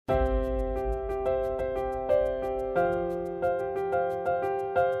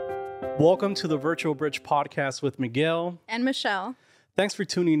Welcome to the Virtual Bridge podcast with Miguel and Michelle. Thanks for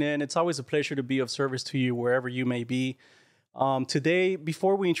tuning in. It's always a pleasure to be of service to you wherever you may be. Today,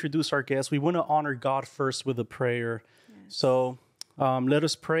 before we introduce our guests, we want to honor God first with a prayer. Yes. So let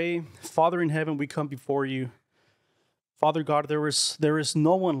us pray. Father in heaven, we come before you. Father God, there is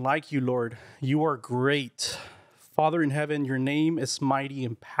no one like you, Lord. You are great. Father in heaven, your name is mighty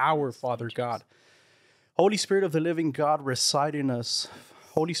in power, Father God. Holy Spirit of the living God, reside in us.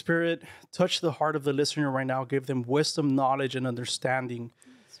 Holy Spirit, touch the heart of the listener right now. Give them wisdom, knowledge, and understanding.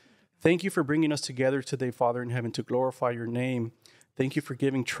 Thank you for bringing us together today, Father in heaven, to glorify your name. Thank you for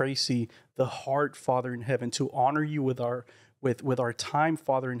giving Tracy the heart, Father in heaven, to honor you with our time,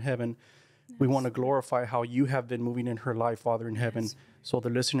 Father in heaven. Yes. We want to glorify how you have been moving in her life, Father in heaven, so the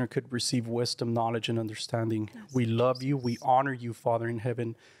listener could receive wisdom, knowledge, and understanding. Yes, we love you. We honor you, Father in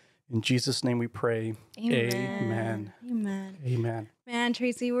heaven. In Jesus' name we pray. Amen. Amen. Amen. Man,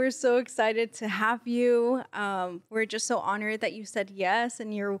 Tracy, we're so excited to have you. We're just so honored that you said yes,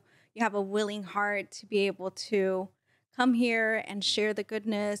 and you have a willing heart to be able to come here and share the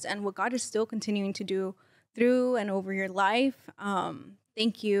goodness and what God is still continuing to do through and over your life.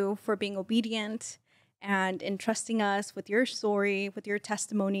 Thank you for being obedient and entrusting us with your story, with your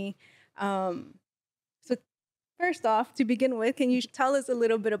testimony. So first off, to begin with, can you tell us a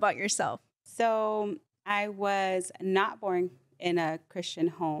little bit about yourself? So I was not born in a Christian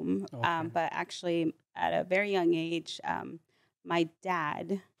home, but actually at a very young age, my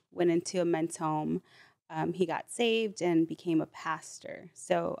dad went into a men's home. He got saved and became a pastor.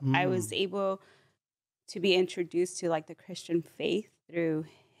 So I was able to be introduced to like the Christian faith through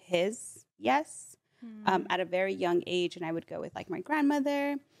his at a very young age. And I would go with like my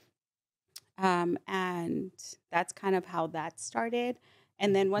grandmother. And that's kind of how that started.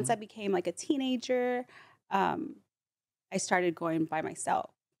 And then once I became like a teenager, I started going by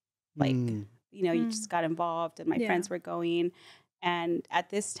myself. Like, you just got involved and my friends were going. And at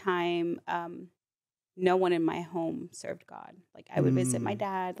this time, no one in my home served God. Like I would visit my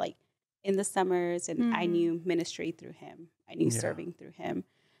dad like in the summers and I knew ministry through him. I knew serving through him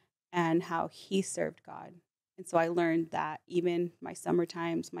and how he served God. And so I learned that even my summer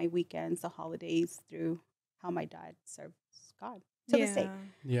times, my weekends, the holidays, through how my dad serves God to this day.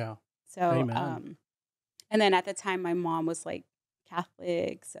 Yeah. So, and then at the time, my mom was like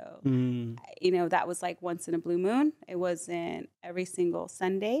Catholic. So, that was like once in a blue moon. It wasn't every single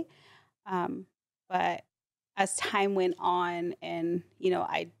Sunday. But as time went on and,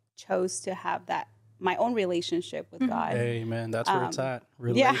 I chose to have my own relationship with God. Amen. That's where it's at.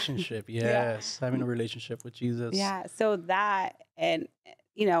 Relationship. Yes. Having a relationship with Jesus. Yeah. So that, and,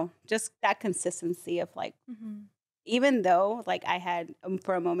 just that consistency of like, even though like I had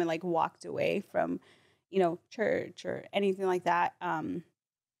for a moment, like walked away from, church or anything like that.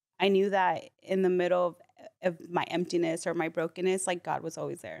 I knew that in the middle of my emptiness or my brokenness, like God was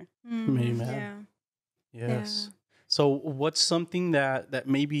always there. Amen. Yeah. Yes. Yeah. So what's something that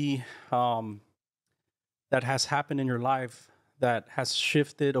maybe, that has happened in your life that has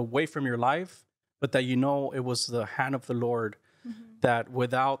shifted away from your life, but that it was the hand of the Lord, that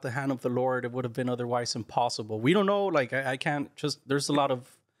without the hand of the Lord, it would have been otherwise impossible. We don't know, like I can't just, there's a lot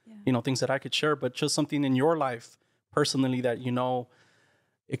of, things that I could share, but just something in your life personally that,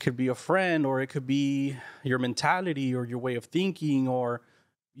 it could be a friend or it could be your mentality or your way of thinking or,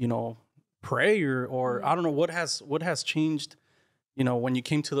 prayer or I don't know what has changed, when you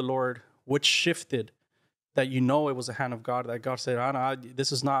came to the Lord, what shifted that it was a hand of God, that God said, Anna,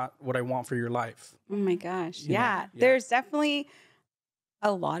 this is not what I want for your life. Oh my gosh. Yeah. There's definitely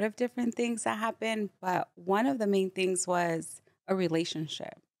a lot of different things that happened, but one of the main things was a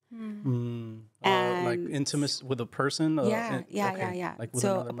relationship. And like intimacy with a person? Yeah. Like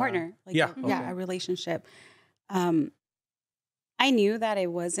so a partner. Like a relationship. I knew that it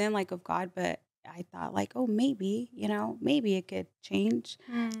wasn't like of God, but I thought like, oh, maybe it could change.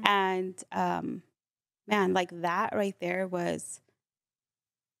 And, man, like that right there was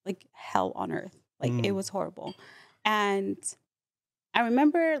like hell on earth. Like it was horrible. And I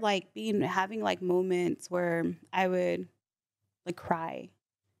remember like having like moments where I would like cry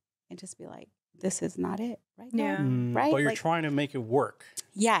and just be like, this is not it right now. Right. But you're like, trying to make it work.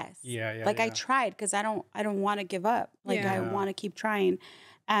 Yes. Yeah. Like I tried because I don't want to give up. Like I want to keep trying.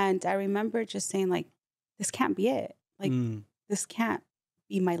 And I remember just saying like, this can't be it. Like this can't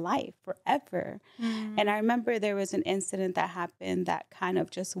be my life forever. And I remember there was an incident that happened that kind of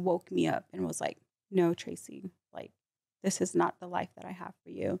just woke me up and was like, no, Tracy, like this is not the life that I have for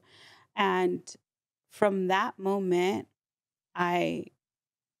you. And from that moment, I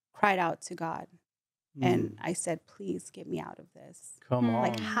cried out to God And I said, please get me out of this. Come on.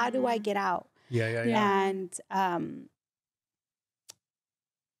 Like, how do I get out? Yeah. And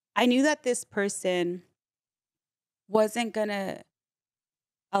I knew that this person wasn't going to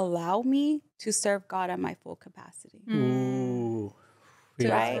allow me to serve God at my full capacity. Ooh.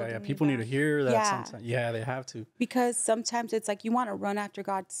 Yeah. People need to hear that sometimes. Yeah, they have to. Because sometimes it's like you want to run after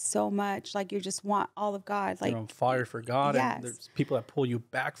God so much. Like, you just want all of God. Like, you're on fire for God. Yes. And there's people that pull you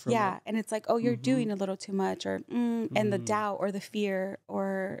back from it. And it's like, oh, you're doing a little too much, or and the doubt or the fear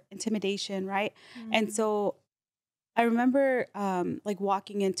or intimidation, right? And so I remember like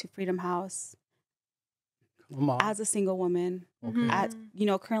walking into Freedom House as a single woman,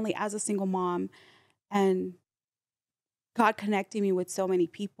 currently as a single mom, and God connecting me with so many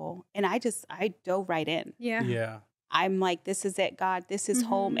people. And I dove right in. Yeah. I'm like, this is it, God. This is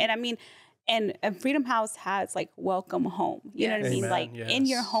home. And I mean, and Freedom House has like welcome home. You know what I mean? Like in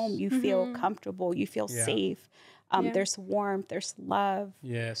your home, you feel comfortable. You feel safe. There's warmth. There's love.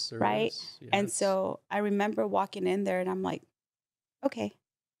 Yes. Right. Yes. And so I remember walking in there and I'm like, okay,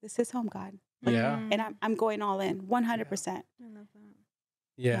 this is home, God. Like, and I'm going all in 100%. I love that.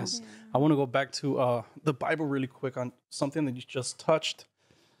 Yes. Yeah. I want to go back to the Bible really quick on something that you just touched,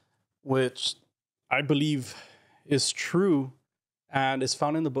 which I believe is true and is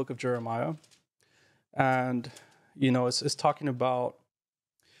found in the book of Jeremiah. And, it's talking about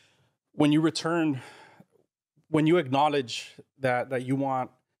when you return, when you acknowledge that you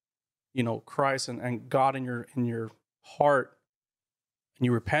want, Christ and God in your heart, and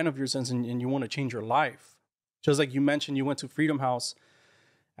you repent of your sins and you want to change your life. Just like you mentioned, you went to Freedom House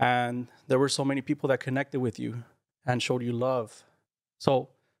and there were so many people that connected with you and showed you love. So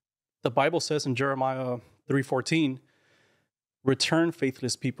the Bible says in Jeremiah 3:14, return,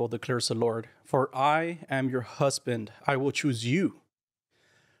 faithless people, declares the Lord, for I am your husband. I will choose you,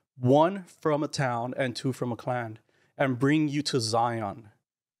 one from a town and two from a clan, and bring you to Zion.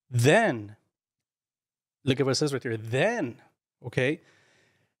 Then, look at what it says right there. Then,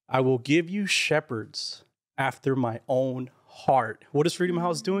 I will give you shepherds after my own heart. What is Freedom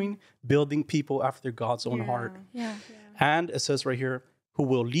House doing? Building people after God's own heart. Yeah. And it says right here, who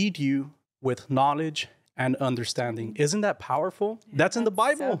will lead you with knowledge and understanding. Isn't that powerful? That's in the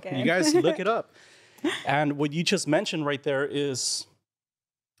Bible. So you guys look it up. And what you just mentioned right there is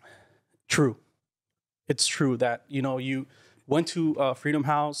true. It's true that, you went to Freedom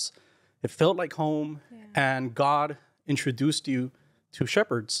House. It felt like home. And God introduced you to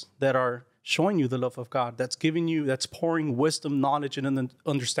shepherds that are showing you the love of God, that's pouring wisdom, knowledge, and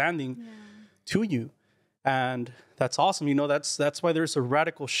understanding to you. And that's awesome. That's why there's a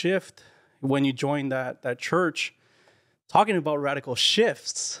radical shift when you join that church. Talking about radical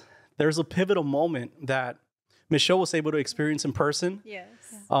shifts, there's a pivotal moment that Michelle was able to experience in person. Yes.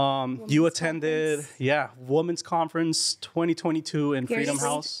 You attended, Women's Conference 2022 in Freedom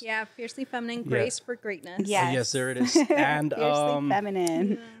House. Yeah, Fiercely Feminine, Grace for Greatness. Yes, there it is. And Fiercely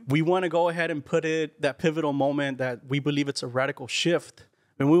Feminine. We want to go ahead and put that pivotal moment that we believe it's a radical shift.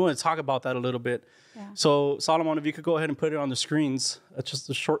 And we want to talk about that a little bit. Yeah. So, Solomon, if you could go ahead and put it on the screens. It's just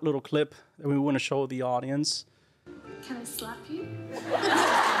a short little clip that we want to show the audience. Can I slap you?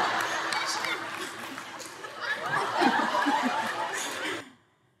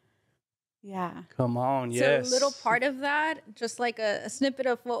 Yeah. Come on, yes. So a little part of that, just like a snippet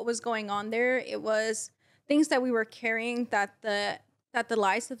of what was going on there, it was things that we were carrying that the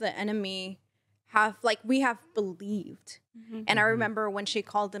lies of the enemy we have believed. And I remember when she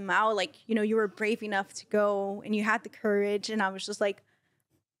called him out, you were brave enough to go and you had the courage. And I was just like,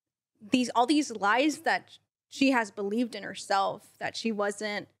 all these lies that she has believed in herself, that she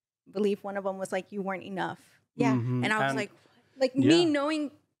wasn't, I believe one of them was like, you weren't enough. Yeah. And I was me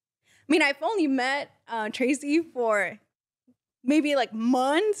knowing, I've only met Tracy for maybe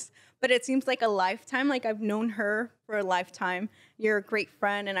months, but it seems like a lifetime. I've known her for a lifetime. You're a great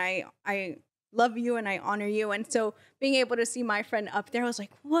friend, and I love you and I honor you. And so being able to see my friend up there, I was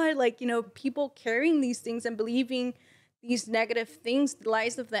like, what? People carrying these things and believing these negative things, the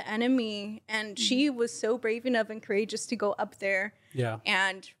lies of the enemy. And she was so brave enough and courageous to go up there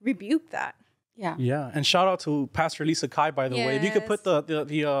and rebuke that. Yeah. Yeah. And shout out to Pastor Lisa Kai, by the way. If you could put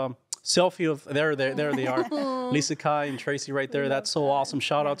the selfie of there they are. Lisa Kai and Tracy right there. That's so awesome.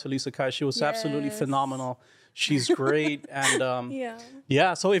 Shout out to Lisa Kai. She was absolutely phenomenal. She's great. And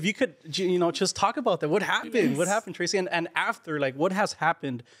so if you could, just talk about that. What happened? Yes. What happened, Tracy? And after, what has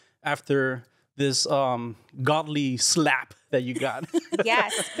happened after this godly slap that you got?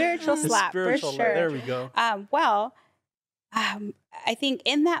 Spiritual slap, for sure. There we go. Well, I think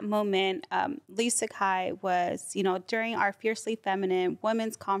in that moment, Lisa Kai was, during our Fiercely Feminine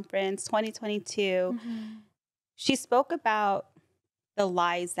Women's Conference 2022, she spoke about the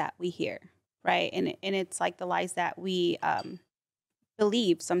lies that we hear, right? And it's like the lies that we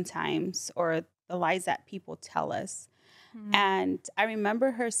believe sometimes, or the lies that people tell us. And I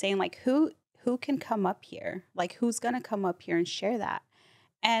remember her saying, like, who can come up here? Like, who's going to come up here and share that?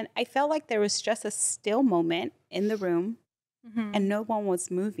 And I felt like there was just a still moment in the room and no one was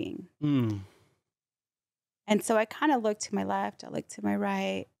moving. And so I kind of looked to my left, I looked to my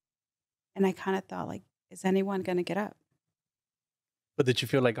right, and I kind of thought, like, is anyone going to get up? But did you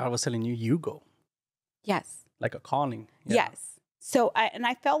feel like God was telling you, you go? Yes. Like a calling? Yeah. Yes. So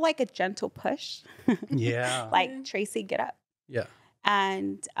I felt like a gentle push. Yeah. Like, Tracy, get up. Yeah.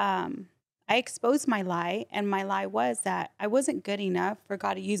 And I exposed my lie. And my lie was that I wasn't good enough for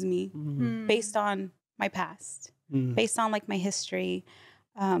God to use me based on my past, based on like my history.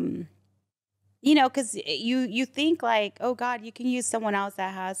 Because you think like, oh, God, you can use someone else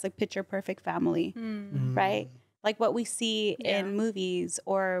that has like picture perfect family, right? Like what we see in movies,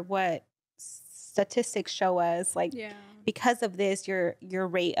 or what statistics show us, like because of this, your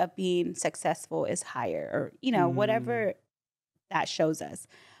rate of being successful is higher, or whatever that shows us.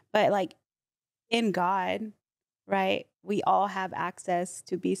 But like in God, right, we all have access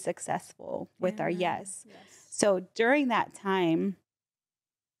to be successful with our yes. So during that time,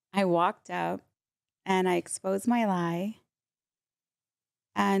 I walked out and I exposed my lie,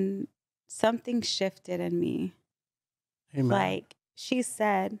 and something shifted in me. Amen. Like, she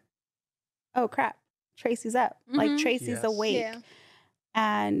said, oh crap, Tracy's up. Like, Tracy's awake. Yeah.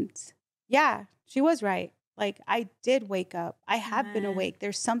 And yeah, she was right. Like, I did wake up. I have been awake.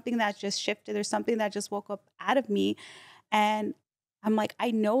 There's something that just shifted. There's something that just woke up out of me. And I'm like,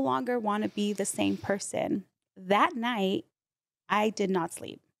 I no longer want to be the same person. That night, I did not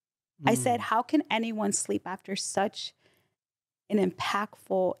sleep. I said, how can anyone sleep after such an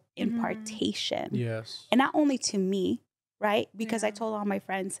impactful impartation? Yes. And not only to me, right? Because I told all my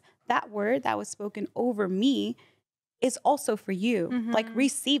friends, that word that was spoken over me is also for you. Like,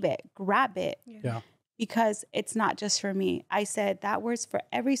 receive it, grab it. Yeah. Because it's not just for me. I said, that word's for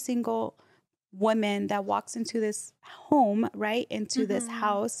every single woman that walks into this home, right? Into this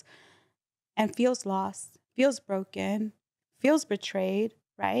house and feels lost, feels broken, feels betrayed,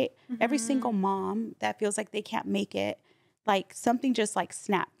 right? Every single mom that feels like they can't make it, like something just like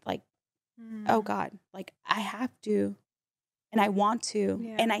snapped, like, oh God, like I have to, and I want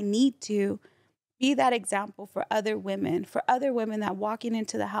to, and I need to be that example for other women that walking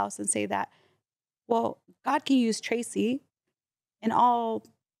into the house and say that, well, God can use Tracy and all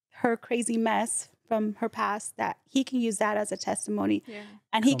her crazy mess from her past, that he can use that as a testimony.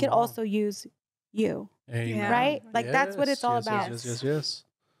 And he could also use you. Amen. Right? Like, that's what it's all about. Yes.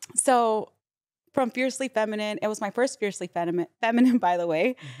 So from Fiercely Feminine, it was my first Fiercely Feminine, by the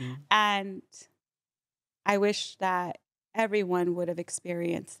way. And I wish that everyone would have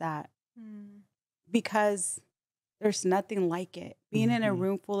experienced that, because there's nothing like it. Being in a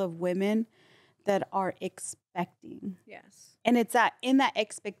room full of women that are expecting. And it's in that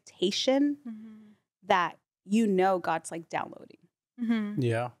expectation that God's like downloading.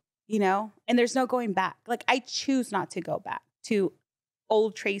 Yeah. And there's no going back. Like, I choose not to go back to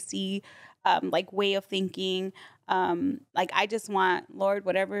old Tracy, like way of thinking. Like, I just want, Lord,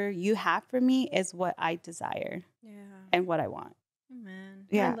 whatever you have for me is what I desire and what I want. Amen.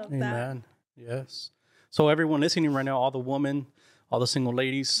 Yeah. I love Amen. Yes. So everyone listening right now, all the women, all the single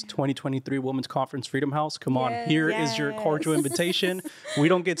ladies, 2023 Women's Conference, Freedom House. Come on, here is your cordial invitation. We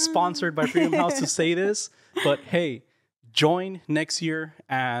don't get sponsored by Freedom House to say this, but hey, join next year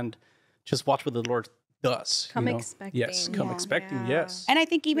and just watch what the Lord does. Come expecting. Yes, come expecting, yes. And I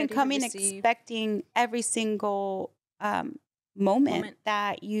think even Ready to coming receive. expecting every single moment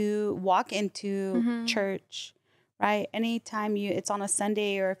that you walk into church, right? Anytime it's on a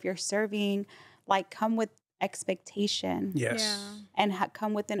Sunday, or if you're serving, like, come with expectation. Yes. And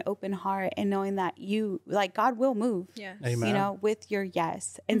come with an open heart, and knowing that God will move. Amen. With your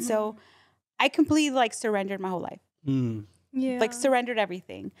yes. And so I completely like surrendered my whole life. Like, surrendered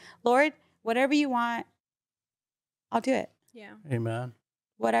everything. Lord, whatever you want, I'll do it. Amen.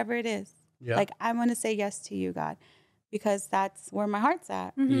 Whatever it is. Like, I'm going to say yes to you, God, because that's where my heart's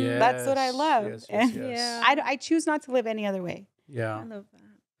at. Yes. That's what I love. Yes. And I choose not to live any other way. Yeah. I love that.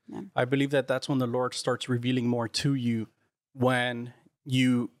 I believe that that's when the Lord starts revealing more to you, when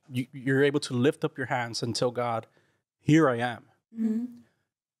you're able to lift up your hands and tell God, here I am.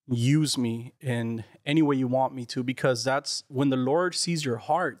 Use me in any way you want me to, because that's when the Lord sees your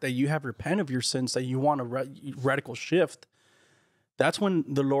heart, that you have repented of your sins, that you want a radical shift. that's when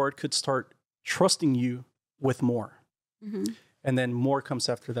the Lord could start trusting you with more. And then more comes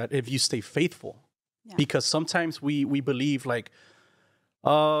after that if you stay faithful. Yeah. Because sometimes we believe like,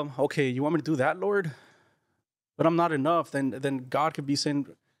 okay, you want me to do that, Lord? But I'm not enough. Then God could be saying,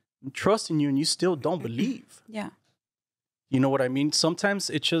 I'm trusting you, and you still don't believe. Yeah. You know what I mean? Sometimes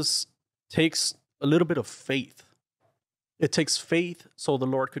it just takes a little bit of faith. It takes faith so the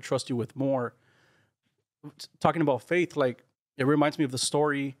Lord could trust you with more. Talking about faith, like, it reminds me of the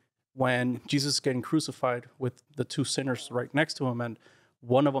story when Jesus is getting crucified with the two sinners right next to him, and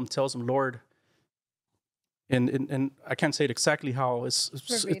one of them tells him, Lord, and I can't say it exactly how it's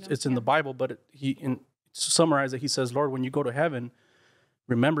in the Bible, but to summarize it, he says, Lord, when you go to heaven,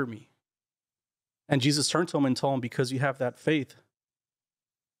 remember me. And Jesus turned to him and told him, because you have that faith,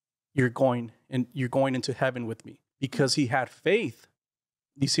 you're going into heaven with me. Because he had faith.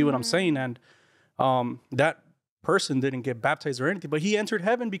 You see what I'm saying? And that person didn't get baptized or anything, but he entered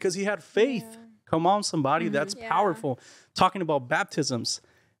heaven because he had faith. Yeah. Come on, somebody. That's powerful. Talking about baptisms.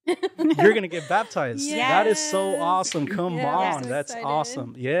 You're going to get baptized. Yes. That is so awesome. Come on. So that's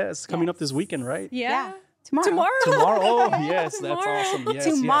awesome. Yes. Coming up this weekend, right? Yeah. Tomorrow. Oh, yes. That's awesome. Yes,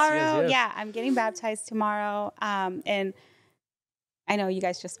 tomorrow. Yeah. I'm getting baptized tomorrow. And I know you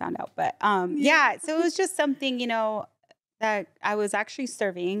guys just found out, but so it was just something, that I was actually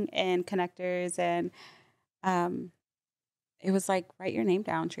serving in Connectors, and it was like, write your name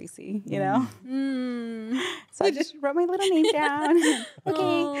down, Tracy, So I just wrote my little name down. Okay.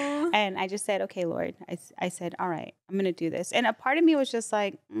 Aww. And I just said, okay, Lord, I said, all right, I'm going to do this. And a part of me was just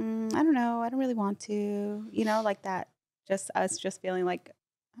like, I don't know. I don't really want to, like that. Just us just feeling like,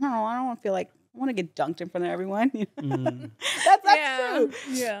 I don't know. I don't want to feel like I want to get dunked in front of everyone. That's true.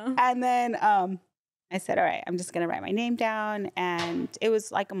 Yeah. And then I said, all right, I'm just going to write my name down. And it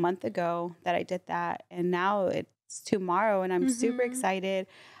was like a month ago that I did that. And now it's tomorrow, and I'm super excited.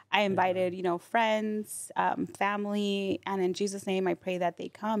 I invited, friends, family, and in Jesus' name, I pray that they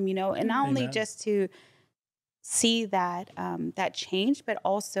come, and not only just to see that that change, but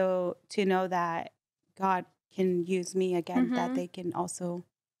also to know that God can use me again, that they can also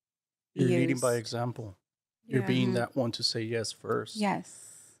You're leading by example. Yeah. You're being that one to say yes first. Yes.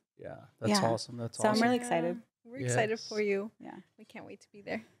 Yeah, that's awesome. That's awesome. So I'm really excited. We're excited for you. Yeah. We can't wait to be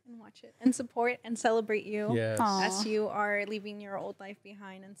there and watch it and support and celebrate you as you are leaving your old life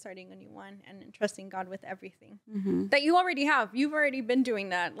behind and starting a new one and entrusting God with everything that you already have. You've already been doing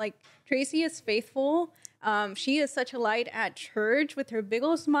that. Like, Tracy is faithful. She is such a light at church with her big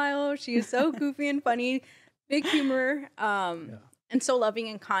old smile. She is so goofy and funny, big humor, and so loving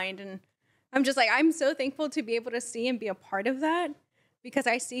and kind. And I'm just like, I'm so thankful to be able to see and be a part of that. Because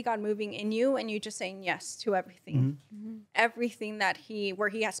I see God moving in you, and you just saying yes to everything. Everything where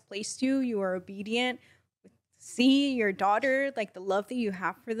he has placed you, you are obedient. See your daughter, like the love that you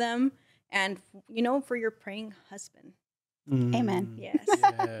have for them, and, for your praying husband. Amen. Yes.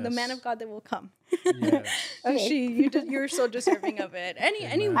 The man of God that will come. Yes. Okay. You're so deserving of it.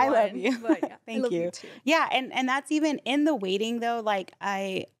 Anyone. I love you. But Thank you. Too. Yeah, and that's even in the waiting, though. Like,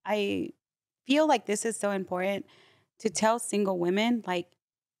 I feel like this is so important to tell single women, like,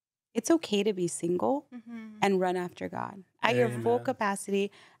 it's okay to be single and run after God at your full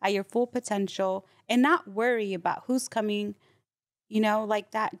capacity, at your full potential, and not worry about who's coming, like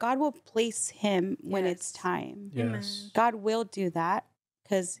that. God will place him when it's time. Yes. God will do that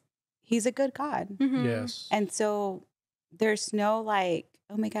because he's a good God. Yes. And so there's no like,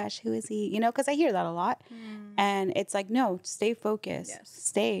 oh my gosh, who is he? Because I hear that a lot. And it's like, no, stay focused.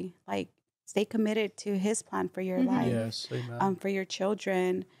 Stay committed to his plan for your life. Yes, amen. For your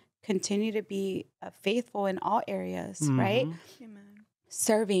children. Continue to be faithful in all areas, right? Amen.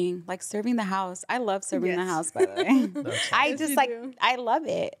 Serving the house. I love serving the house, by the way. I just I love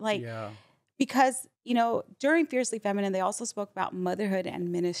it. Because, during Fiercely Feminine, they also spoke about motherhood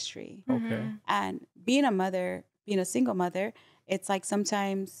and ministry. Okay. And being a mother, being a single mother, it's like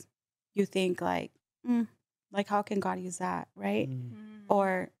sometimes you think like how can God use that, right?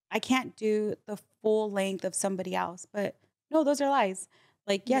 Or I can't do the full length of somebody else. But no, those are lies.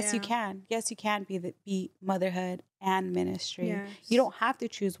 Like, yes, you can. Yes, you can be motherhood and ministry. Yes. You don't have to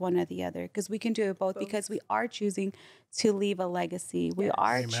choose one or the other, because we can do it both. Because we are choosing to leave a legacy. Yes. We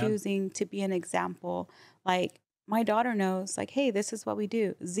are choosing to be an example. Like, my daughter knows, like, hey, this is what we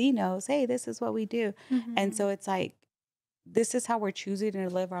do. Z knows, hey, this is what we do. And so it's like, this is how we're choosing to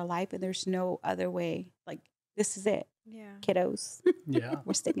live our life, and there's no other way. Like, this is it. Yeah. Kiddos. Yeah.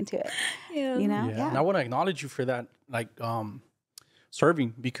 We're sticking to it. Yeah. Yeah. And I want to acknowledge you for that, like,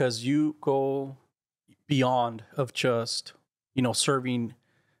 serving, because you go beyond of just, serving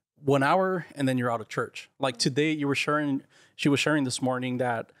 1 hour and then you're out of church. Like today, she was sharing this morning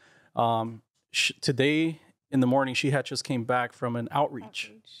that today in the morning, she had just came back from an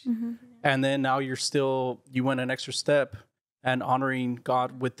outreach. Mm-hmm. And then now you went an extra step and honoring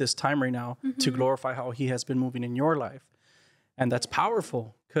God with this time right now to glorify how he has been moving in your life. And that's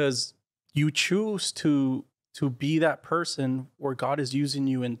powerful because you choose to be that person where God is using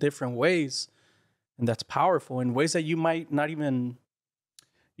you in different ways. And that's powerful in ways that you might not even,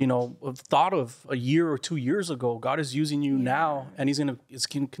 have thought of a year or 2 years ago. God is using you now, and he's going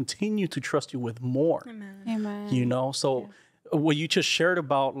to continue to trust you with more. Amen. So what you just shared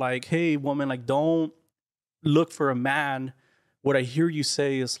about like, hey, woman, like don't look for a man. What I hear you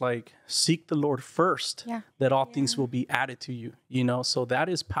say is like, seek the Lord first, that all things will be added to you, So that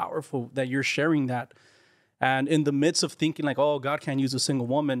is powerful that you're sharing that. And in the midst of thinking like, oh, God can't use a single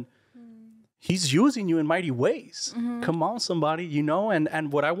woman, he's using you in mighty ways. Come on, somebody,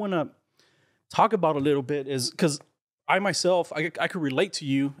 and what I want to talk about a little bit is because I myself, I could relate to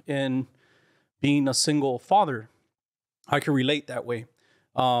you in being a single father. I can relate that way.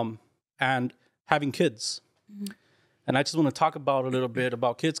 And having kids. And I just want to talk about a little bit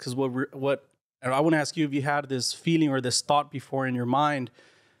about kids because and I want to ask you if you had this feeling or this thought before in your mind,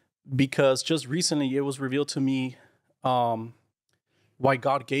 because just recently it was revealed to me why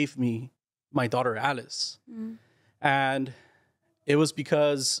God gave me my daughter Alice. And it was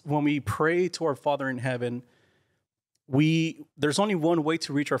because when we pray to our Father in heaven, there's only one way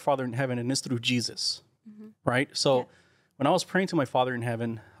to reach our Father in heaven, and it's through Jesus, right? So when I was praying to my Father in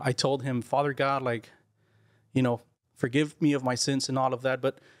heaven, I told him, Father God, like, forgive me of my sins and all of that.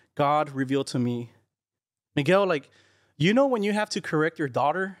 But God revealed to me, Miguel, like, when you have to correct your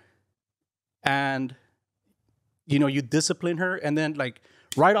daughter and, you discipline her and then like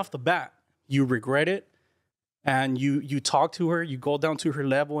right off the bat, you regret it and you talk to her, you go down to her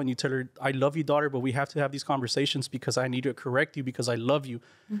level and you tell her, I love you, daughter, but we have to have these conversations because I need to correct you because I love you,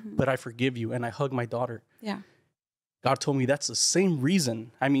 but I forgive you. And I hug my daughter. Yeah. God told me that's the same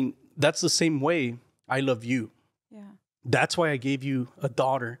reason. I mean, that's the same way I love you. Yeah. That's why I gave you a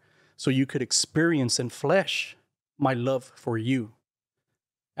daughter, so you could experience in flesh my love for you.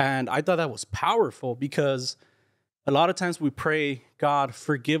 And I thought that was powerful because a lot of times we pray, God,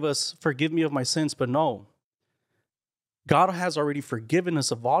 forgive me of my sins. But no, God has already forgiven us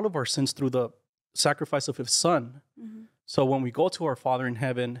of all of our sins through the sacrifice of his son. So when we go to our Father in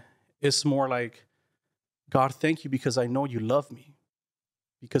heaven, it's more like, God, thank you because I know you love me,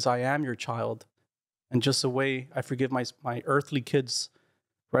 because I am your child. And just the way I forgive my earthly kids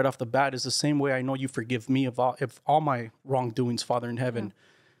right off the bat is the same way I know you forgive me of all my wrongdoings, Father in heaven. Yeah.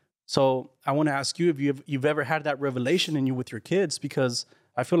 So I want to ask you if you've ever had that revelation in you with your kids, because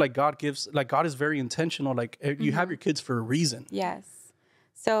I feel like God is very intentional. Like you have your kids for a reason. Yes.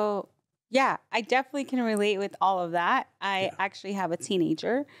 So yeah, I definitely can relate with all of that. I actually have a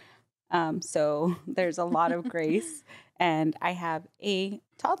teenager. So there's a lot of grace, and I have a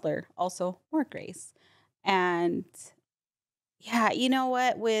toddler, also more grace. And yeah, you know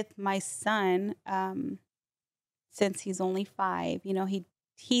what, with my son, since he's only 5,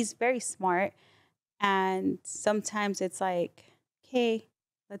 he's very smart. And sometimes it's like, okay,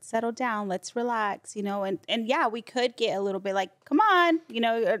 let's settle down, let's relax, and yeah, we could get a little bit like, come on,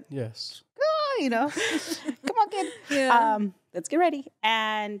 yes, come on, kid. Yeah. Let's get ready.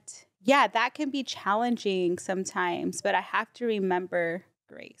 And yeah, that can be challenging sometimes, but I have to remember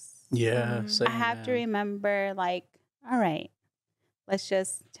grace. Yeah. I have to remember, like, all right, let's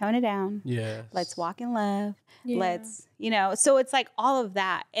just tone it down. Yes. Let's walk in love. Yeah. Let's, so it's like all of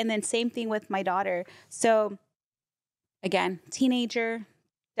that. And then same thing with my daughter. So again, teenager,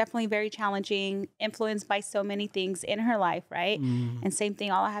 definitely very challenging, influenced by so many things in her life, right? And same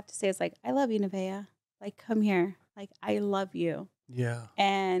thing, all I have to say is like, I love you, Nevaeh. Like, come here. Like, I love you. Yeah.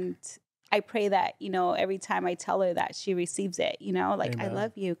 And I pray that, every time I tell her that, she receives it, like, Amen. I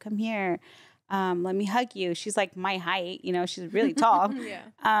love you. Come here. Let me hug you. She's like my height, she's really tall.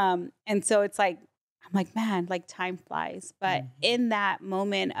 Yeah. And so it's like, I'm like, man, like time flies. But in that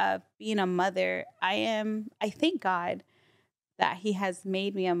moment of being a mother, I thank God that he has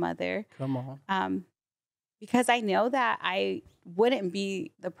made me a mother. Come on. Because I know that I wouldn't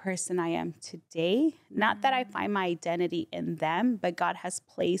be the person I am today. Not that I find my identity in them, but God has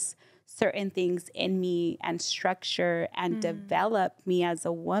placed certain things in me and structure and developed me as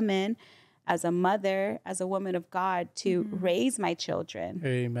a woman, as a mother, as a woman of God to raise my children.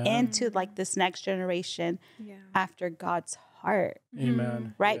 Amen. Into like this next generation after God's heart.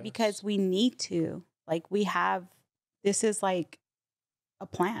 Amen. Right? Yes. Because we need to, like, this is like a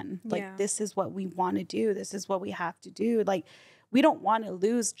plan. Like, this is what we want to do. This is what we have to do. Like, we don't want to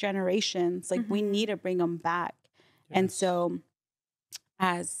lose generations. Like we need to bring them back. Yes. And so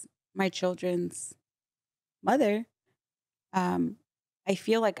as my children's mother, I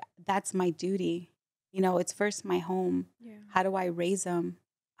feel like that's my duty. You know, it's first my home. Yeah. How do I raise them?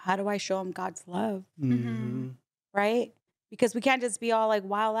 How do I show them God's love? Mm-hmm. Right? Because we can't just be all like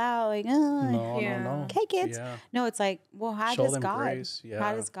wild out, like, oh, No. okay, kids. Yeah. No, it's like, well, how Show does them God? grace. Yeah.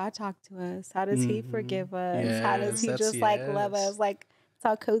 How does God talk to us? How does He forgive us? How does Yes, He that's just like love yes. us? Like it's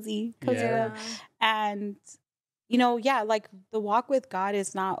all cozy Yeah. love. And you know, yeah, like the walk with God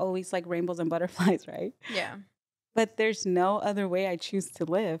is not always like rainbows and butterflies, right? Yeah. But there's no other way I choose to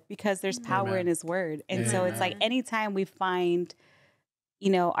live because there's power Amen. in His word. And so it's like Amen. anytime we find, you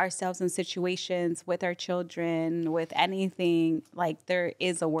know, ourselves in situations with our children, with anything, like there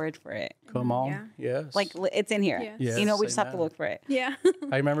is a word for it. Come on. Yeah. Yes. Like it's in here. Yes. Yes, You know, we just have to amen. look for it. Yeah.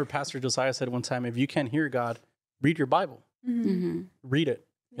 I remember Pastor Josiah said one time, if you can't hear God, read your Bible. Mm-hmm. Read it.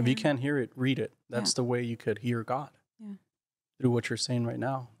 If you Yeah. can't hear it, read it. That's Yeah. the way you could hear God. Yeah. Through what you're saying right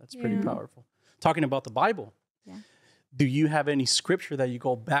now. That's pretty Yeah. powerful. Talking about the Bible. Yeah. Do you have any scripture that you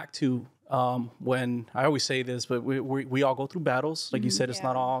go back to when, I always say this, but we all go through battles. Like you said, it's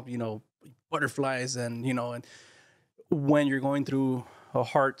not Yeah. all, you know, butterflies and, you know, and when you're going through a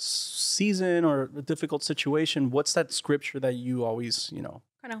hard season or a difficult situation, what's that scripture that you always, you know?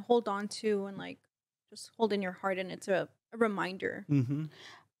 Kind of hold on to and like just hold in your heart, and it's a reminder. Mm-hmm.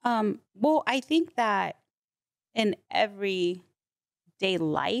 Well, I think that in everyday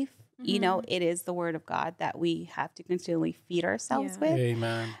life, you know, it is the word of God that we have to continually feed ourselves Yeah. with.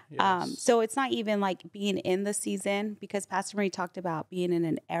 Amen. Yes. So it's not even like being in the season, because Pastor Marie talked about being in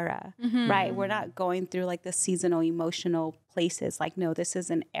an era, right? We're not going through like the seasonal emotional places. Like, no, this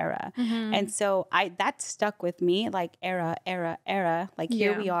is an era. And so that stuck with me, like era. Like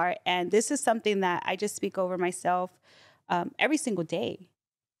here we are. And this is something that I just speak over myself every single day.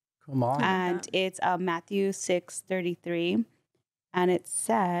 Come on. And it's Matthew 6:33. And it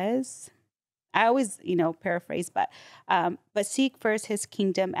says, I always, you know, paraphrase, but seek first His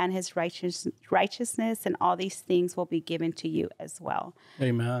kingdom and His righteousness, and all these things will be given to you as well.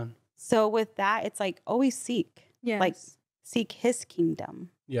 Amen. So with that, it's like always seek, Yes. like seek His kingdom,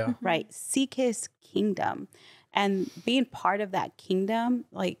 Yeah. right? Seek His kingdom, and being part of that kingdom,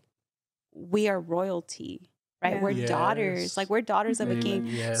 like we are royalty. Right, Yeah. we're Yes. daughters, like we're daughters of a Amen. king.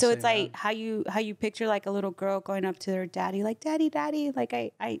 Yes, So it's amen. like how you picture like a little girl going up to her daddy, like daddy, like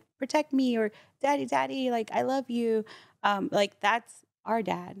I protect me, or daddy, like I love you. Like that's our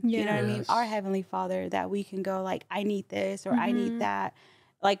dad. You know what I mean? Yes. Our heavenly Father, that we can go like, I need this or I Mhm. need that.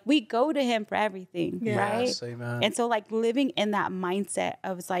 Like we go to Him for everything, right? Yes, amen. And so like living in that mindset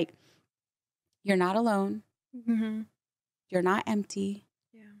of it's like, you're not alone, you're not empty.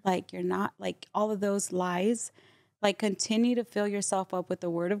 Yeah. Like you're not like all of those lies. Like continue to fill yourself up with the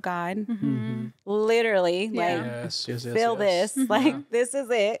word of God. Mhm. Literally, Yeah. like Yes, yes, yes. fill yes. this. Like this is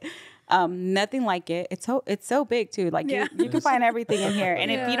it. Nothing like it. It's so big too. Like Yeah. you can find everything in here. And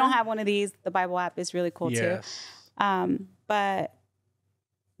if you Yeah. don't have one of these, the Bible app is really cool Yes. too. But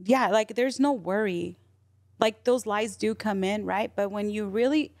yeah, like there's no worry. Like those lies do come in, right? But when you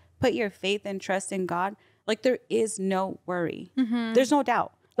really put your faith and trust in God, like there is no worry. There's no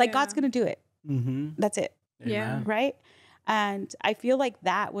doubt. Like Yeah. God's gonna do it. Mm-hmm. That's it. Yeah. Amen. Right. And I feel like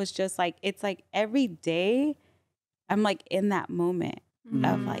that was just like, it's like every day I'm like in that moment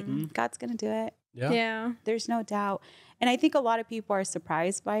of like, Mhm. God's going to do it. Yeah. Yeah. There's no doubt. And I think a lot of people are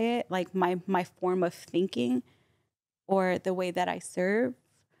surprised by it. Like my form of thinking, or the way that I serve,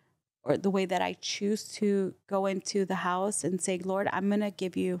 or the way that I choose to go into the house and say, Lord, I'm going to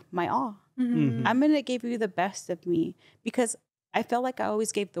give you my all. Mhm. I'm going to give you the best of me, because I felt like I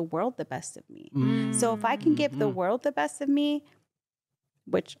always gave the world the best of me. Mm. So if I can give the Mhm. world the best of me,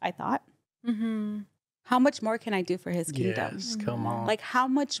 which I thought, how much more can I do for His kingdom? Yes, come on. Like how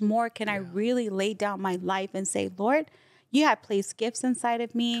much more can I really lay down my life and say, Lord, you have placed gifts inside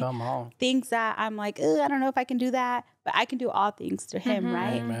of me, Come on. things that I'm like, I don't know if I can do that, but I can do all things through Him,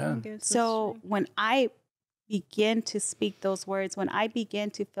 right? Amen. So when I begin to speak those words, when I begin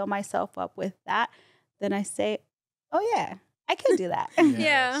to fill myself up with that, then I say, oh yeah, I can do that. Yes,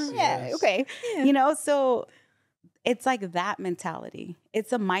 Yeah, yes. okay. Yeah. You know, so it's like that mentality.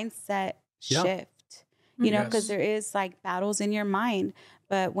 It's a mindset Yeah. shift, you know, because Yes. there is like battles in your mind.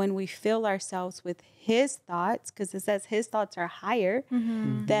 But when we fill ourselves with His thoughts, because it says His thoughts are higher,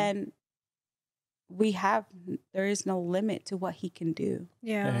 then there is no limit to what He can do.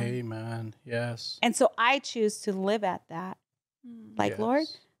 Yeah. Amen. Yes. And so I choose to live at that. Like, Lord,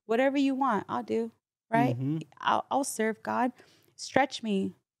 Yes. whatever you want, I'll do, right? Mhm. I'll serve God. Stretch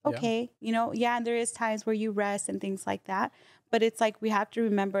me. okay, you know, yeah, and there is times where you rest and things like that. But it's like we have to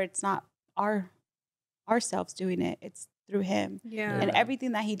remember it's not ourselves doing it. It's through him. Yeah. And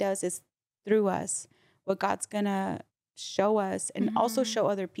everything that he does is through us. What God's gonna show us and also show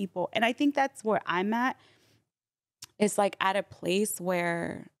other people. And I think that's where I'm at. It's like at a place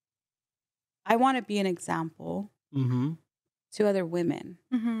where I want to be an example to other women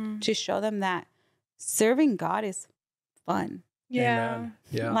to show them that serving God is fun. Yeah. Amen.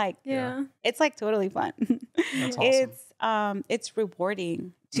 Yeah. Like, Yeah. it's like totally fun. That's awesome. It's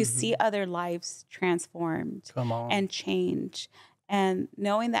rewarding to see other lives transformed Come on. and change. And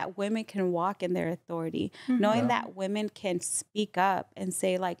knowing that women can walk in their authority, knowing that women can speak up and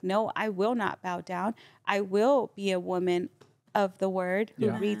say, like, no, I will not bow down. I will be a woman of the word who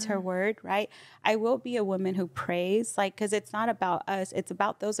reads her word, right? I will be a woman who prays, like, because it's not about us. It's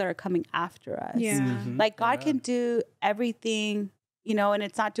about those that are coming after us. Yeah. Like, God can do everything, you know, and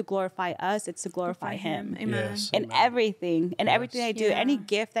it's not to glorify us. It's to glorify him. Amen. Yes. And Amen. everything, and everything I do, Yeah. any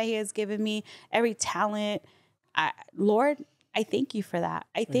gift that he has given me, every talent, Lord, I thank you for that.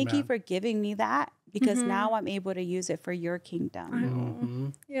 I thank you Amen. for giving me that because now I'm able to use it for your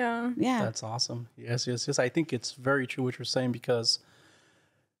kingdom. Yeah. Yeah. That's awesome. Yes, yes, yes. I think it's very true what you're saying because,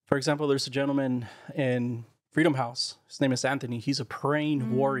 for example, there's a gentleman in Freedom House. His name is Anthony. He's a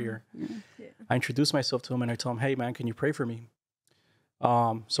praying warrior. I introduced myself to him and I told him, hey, man, can you pray for me?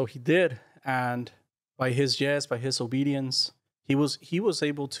 So he did. And by his yes, by his obedience, he was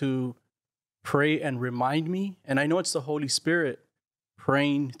able to pray and remind me. And I know it's the Holy Spirit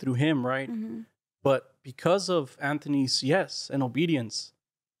praying through him, right? But because of Anthony's yes and obedience,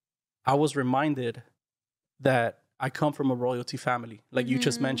 I was reminded that I come from a royalty family, like you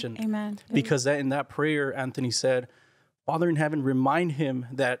just mentioned. Amen. Because in that prayer, Anthony said, Father in heaven, remind him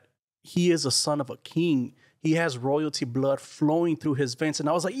that he is a son of a king. He has royalty blood flowing through his veins. And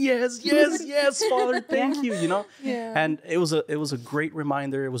I was like, yes, yes, yes, Father, thank you, you know? Yeah. And it was a great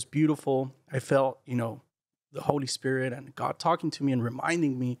reminder. It was beautiful. I felt, you know, the Holy Spirit and God talking to me and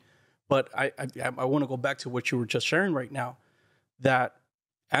reminding me. But I want to go back to what you were just sharing right now, that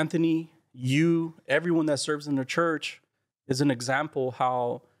Anthony, you, everyone that serves in the church is an example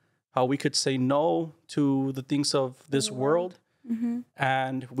how we could say no to the things of this world.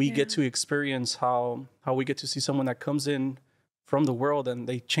 And we get to experience how we get to see someone that comes in from the world and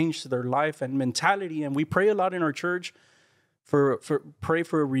they change their life and mentality. And we pray a lot in our church pray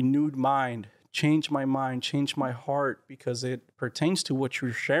for a renewed mind, change my mind, change my heart, because it pertains to what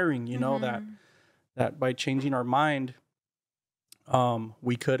you're sharing, you know, that by changing our mind,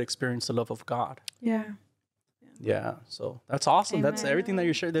 we could experience the love of God. Yeah. Yeah, so that's awesome. That's Amen. everything that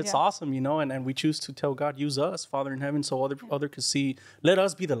you shared. That's awesome, you know, and we choose to tell God, use us, Father in heaven, so other could see. Let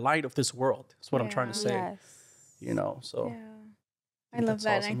us be the light of this world. That's what I'm trying to say. Yes. You know, so Yeah. I love that's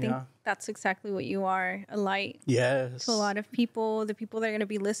that. awesome, And I think yeah. that's exactly what you are, a light yes, to a lot of people. The people that are going to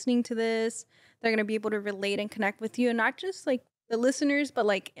be listening to this, they're going to be able to relate and connect with you. And not just like the listeners, but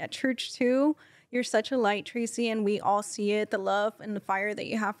like at church too. You're such a light, Tracy, and we all see it, the love and the fire that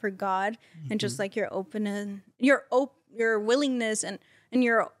you have for God, and just like your your willingness and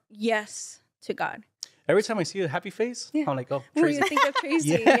your yes to God. Every time I see a happy face, I'm like, oh, When Tracy. you think of Tracy,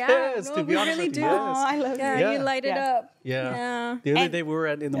 Yes, yeah, to no, be we honest really with you, do. yes. Oh, I love Yeah, you. you light it Yeah. up. Yeah. Yeah. The other And- day we were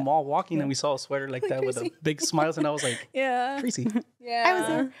in the mall walking and we saw a sweater like that with a Tracy. big smiles, and I was like, Yeah. Tracy. Yeah. I was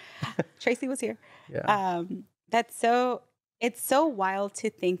here. Tracy was here. Yeah. It's so wild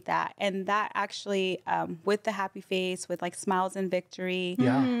to think that. And that actually, with the happy face, with like smiles and victory,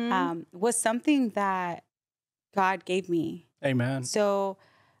 Yeah. was something that God gave me. Amen. So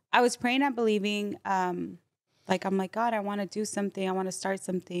I was praying and believing, like, I'm like, God, I want to do something. I want to start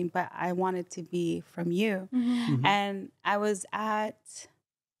something, but I want it to be from you. Mhm. And I was at,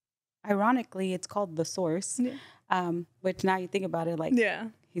 ironically, it's called The Source, which now you think about it, like, Yeah.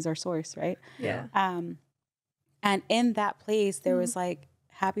 he's our source, right? Yeah. And in that place, there was like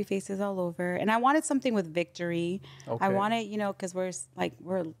happy faces all over. And I wanted something with victory. Okay. I wanted, you know, because we're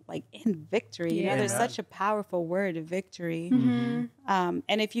like in victory. You know, there's Amen. such a powerful word of victory. Mm-hmm.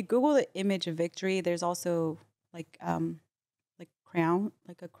 And if you Google the image of victory, there's also like crown,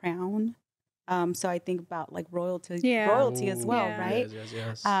 like a crown. So I think about like royalty as well, Yeah. right?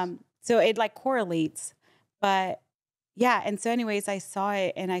 Yes. So it like correlates, but yeah. And so anyways, I saw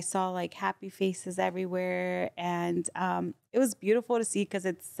it and I saw like happy faces everywhere. And it was beautiful to see because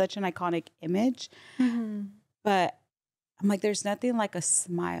it's such an iconic image. Mm-hmm. But I'm like, there's nothing like a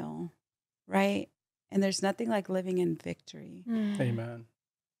smile, right? And there's nothing like living in victory. Amen.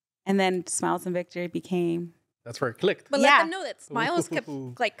 And then smiles and victory became That's where it clicked. But let them know that smiles kept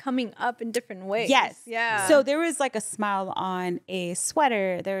like coming up in different ways. Yes. Yeah. So there was like a smile on a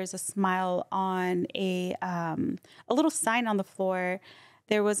sweater. There was a smile on a little sign on the floor.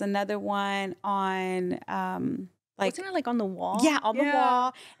 There was another one on like, wasn't it like on the wall? Yeah, on the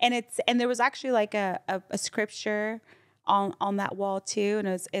wall. And there was actually like a scripture on that wall too. And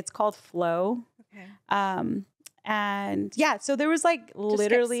it's called Flow. Okay. And yeah, so there was like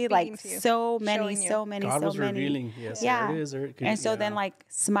literally like so many. God was revealing. Yes, yeah. there it is. And so then like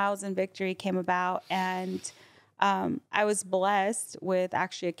Smiles and Victory came about, and I was blessed with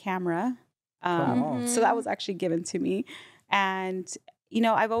actually a camera. So that was actually given to me. And, you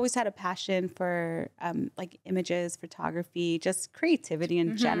know, I've always had a passion for like images, photography, just creativity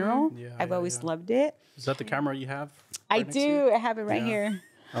in general. I've always loved it. Is that the camera you have? I do. I have it right here.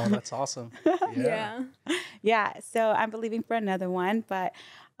 Oh, that's awesome. Yeah. So I'm believing for another one. But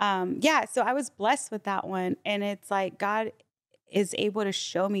so I was blessed with that one. And it's like God is able to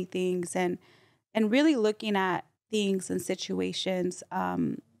show me things and really looking at things and situations,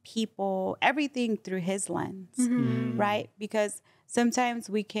 people, everything through his lens, right? Because sometimes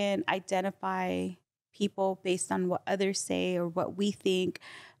we can identify people based on what others say or what we think.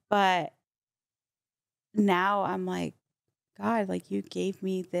 But now I'm like, God, like you gave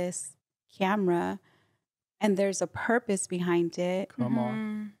me this camera and there's a purpose behind it. Come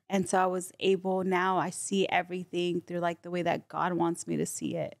on. And so I was able, now I see everything through like the way that God wants me to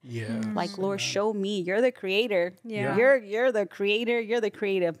see it. Yeah. Like, Lord, show me. You're the creator. Yeah. You're the creator. You're the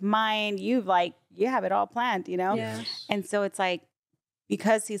creative mind. You have it all planned, you know? Yes. And so it's like,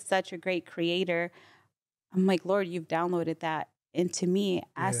 because he's such a great creator, I'm like, Lord, you've downloaded that into me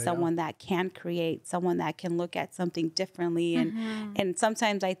as someone that can create, someone that can look at something differently. And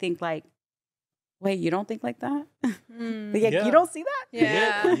sometimes I think like, wait, you don't think like that? You don't see that?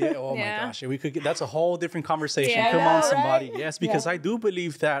 Yeah. Oh my gosh. We could that's a whole different conversation. Come on, somebody. Right? Yes, because I do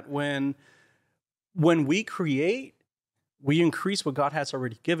believe that when we create, we increase what God has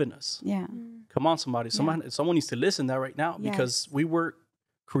already given us. Yeah. Come on, somebody. Someone needs to listen to that right now, because we were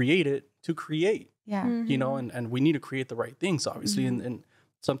created to create. Yeah. You know, and we need to create the right things, obviously, and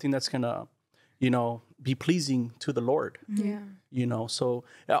something that's gonna, you know, be pleasing to the Lord. Yeah. You know, so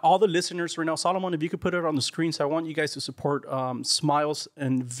all the listeners right now, Solomon, if you could put it on the screen. So I want you guys to support Smiles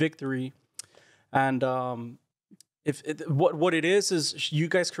and Victory. And what it is you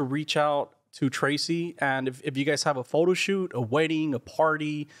guys could reach out to Tracy. And if you guys have a photo shoot, a wedding, a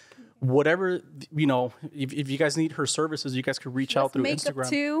party, whatever, you know, if you guys need her services, you guys could reach out through Instagram.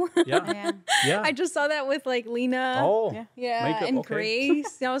 Too. Yeah. I just saw that with like Lena. Oh, yeah. Makeup, and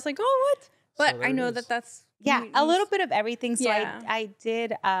Grace. I was like, oh, what? But So I know that's a little bit of everything. So Yeah. I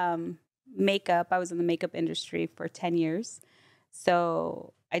did makeup. I was in the makeup industry for 10 years.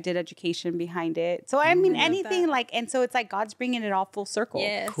 So I did education behind it. So I mean, anything like, and so it's like God's bringing it all full circle.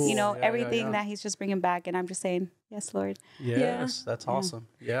 Yes. Cool. You know, Yeah, everything that he's just bringing back. And I'm just saying, yes, Lord. Yes, that's awesome.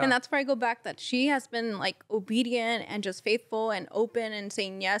 Yeah. And that's where I go back, that she has been like obedient and just faithful and open and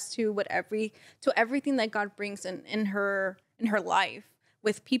saying yes to everything that God brings in her life,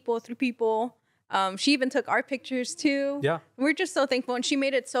 with people, through people. She even took our pictures too. Yeah. We're just so thankful, and she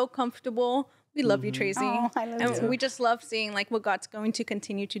made it so comfortable. We love you, Tracy. Oh, I love you too. We just love seeing like what God's going to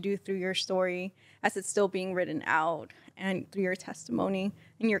continue to do through your story as it's still being written out, and through your testimony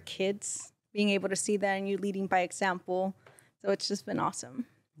and your kids being able to see that, and you leading by example. So it's just been awesome.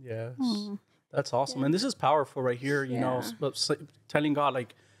 Yes. That's awesome. And this is powerful right here, you know, telling God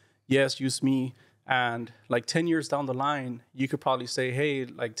like, yes, use me. And like 10 years down the line, you could probably say, hey,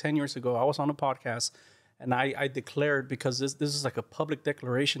 like 10 years ago, I was on a podcast and I declared, because this is like a public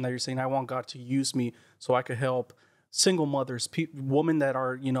declaration that you're saying, I want God to use me so I could help single mothers, women that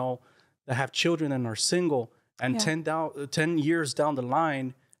are, you know, that have children and are single. And 10 years down the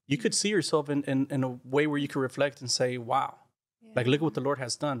line, you could see yourself in a way where you could reflect and say, wow, like, look what the Lord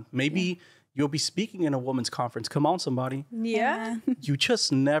has done. Maybe you'll be speaking in a women's conference. Come on, somebody. Yeah. You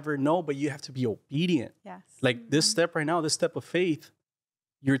just never know, but you have to be obedient. Yes. Like this step right now, this step of faith,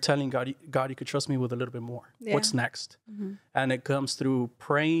 you're telling God, you could trust me with a little bit more. Yeah. What's next? And it comes through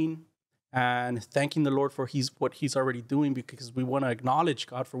praying and thanking the Lord for what he's already doing, because we want to acknowledge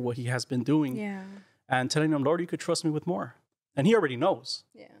God for what he has been doing. Yeah. And telling him, Lord, you could trust me with more. And he already knows.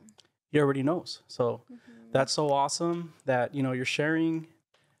 Yeah. He already knows. So that's so awesome that, you know, you're sharing.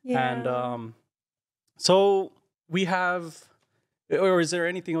 Yeah. And so we have, or is there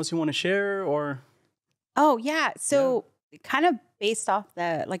anything else you want to share, or? Oh, yeah. So kind of based off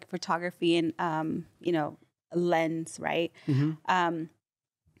the like photography and, you know, lens, right?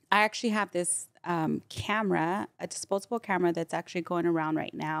 I actually have this camera, a disposable camera that's actually going around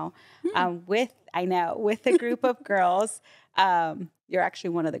right now with a group of girls. You're actually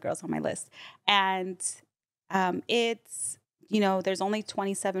one of the girls on my list. And it's, there's only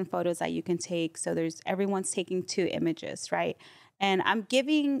 27 photos that you can take. So everyone's taking 2 images, right? And I'm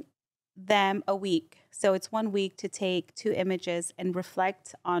giving them a week. So it's 1 week to take 2 images and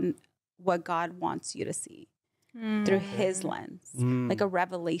reflect on what God wants you to see through his lens, like a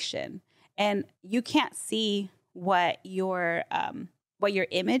revelation. And you can't see what your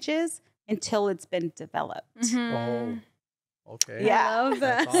image is until it's been developed. Oh, okay. Yeah. I love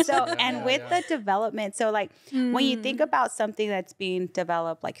that. That's So, awesome. and with the development, so like when you think about something that's being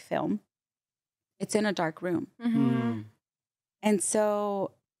developed like film, it's in a dark room. And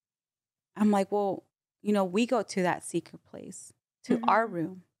so I'm like, well, we go to that secret place, to our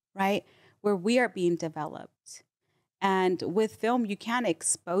room, right? Where we are being developed. And with film, you can't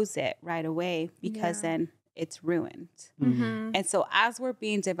expose it right away because then it's ruined. And so as we're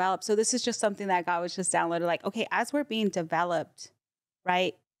being developed, so this is just something that God was just downloaded, like, okay, as we're being developed,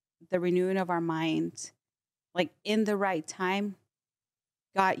 right? The renewing of our mind, like in the right time,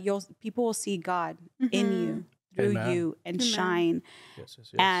 people will see God in you, through you, and shine. Yes.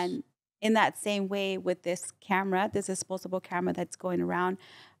 And in that same way with this camera, this disposable camera that's going around,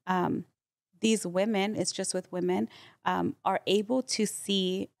 these women, it's just with women, are able to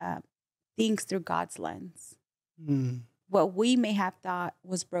see things through God's lens. What we may have thought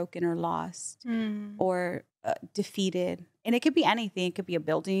was broken or lost or defeated. And it could be anything. It could be a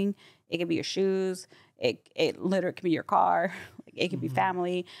building. It could be your shoes. It literally could be your car. It could be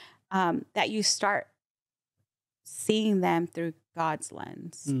family. That you start seeing them through God's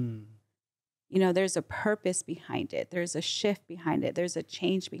lens. There's a purpose behind it. There's a shift behind it. There's a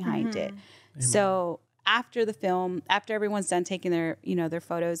change behind it. Amen. So after the film, after everyone's done taking their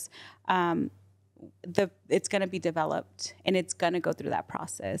photos, it's going to be developed and it's going to go through that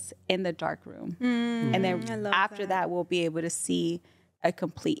process in the dark room. And then after that, we'll be able to see a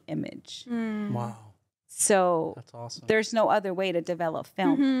complete image. Wow. So That's awesome. there's no other way to develop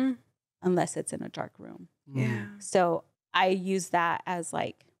film unless it's in a dark room. Yeah. So I use that as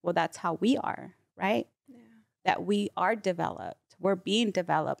like, well, that's how we are, right? Yeah. That we are developed. We're being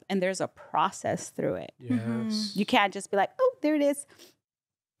developed and there's a process through it. Yes. You can't just be like, oh, there it is.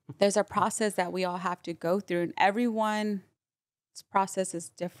 There's a process that we all have to go through and everyone's process is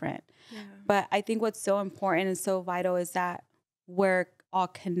different. Yeah. But I think what's so important and so vital is that we're all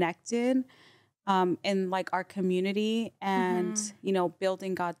connected in like our community and,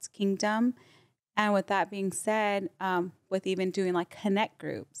 building God's kingdom. And with that being said, with even doing like connect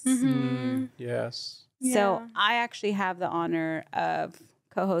groups. Yes. So I actually have the honor of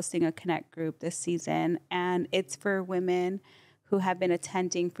co-hosting a connect group this season. And it's for women who have been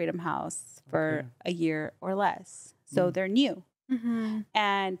attending Freedom House for a year or less. So they're new.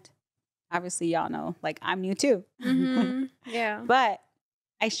 And obviously y'all know, like I'm new too. Yeah. But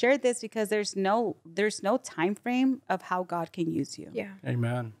I shared this because there's no time frame of how God can use you. Yeah.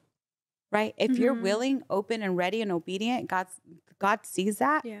 Amen. Right? If you're willing, open, and ready and obedient, God sees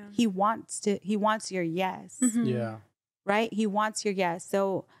that. Yeah. He wants your yes. Yeah. Right? He wants your yes.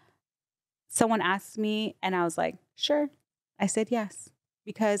 So someone asked me and I was like, sure. I said yes.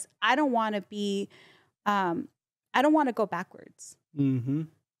 Because I don't want to be, I don't want to go backwards.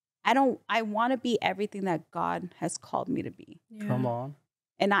 I want to be everything that God has called me to be. Yeah. Come on.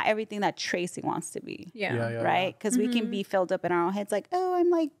 And not everything that Tracy wants to be. Yeah. Right? Because we can be filled up in our own heads like, oh,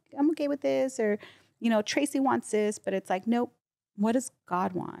 I'm okay with this. Or, Tracy wants this. But it's like, nope. What does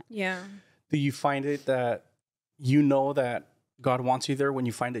God want? Yeah. Do you find it that that God wants you there when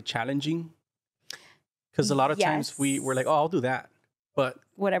you find it challenging? Because a lot of times we're like, oh, I'll do that. But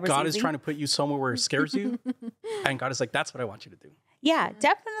whatever's God easy. is trying to put you somewhere where it scares you. And God is like, that's what I want you to do. Yeah,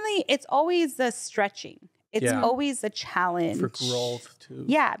 definitely. It's always the stretching. It's always a challenge. For growth too.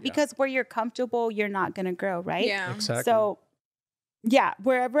 Yeah, because where you're comfortable, you're not going to grow, right? Yeah. Exactly. So,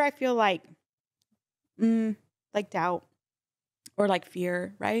 wherever I feel like doubt or like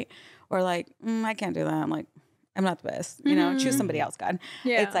fear, right? Or like, I can't do that. I'm like, I'm not the best, choose somebody else, God.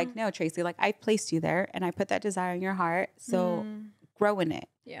 Yeah. It's like, no, Tracy, like I placed you there and I put that desire in your heart. So grow in it.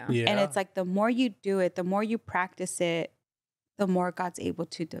 Yeah. And it's like, the more you do it, the more you practice it, the more God's able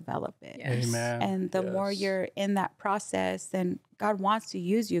to develop it. Yes. Amen. And the more you're in that process, then God wants to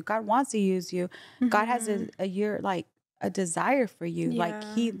use you. God wants to use you. God has a desire for you. Yeah. Like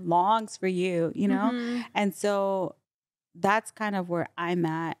he longs for you, And so that's kind of where I'm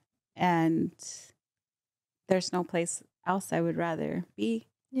at. And there's no place else I would rather be.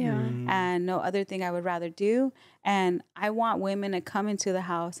 Yeah. and no other thing I would rather do. And I want women to come into the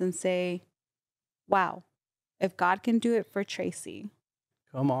house and say, wow, if God can do it for Tracy,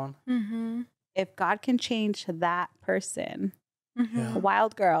 Come on. Mm-hmm. if God can change that person, Mm-hmm. a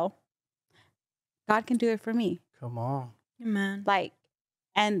wild girl, God can do it for me. Come on. Amen. Like,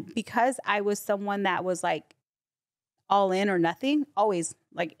 and because I was someone that was like all in or nothing, always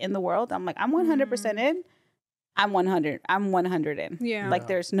like in the world, I'm like, I'm 100% in. I'm 100. I'm 100 in. Yeah. Like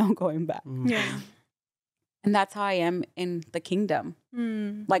there's no going back. Yeah. And that's how I am in the kingdom.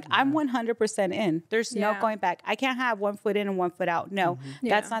 Mm. Like I'm 100% in. There's no Yeah. going back. I can't have 1 foot in and 1 foot out. No,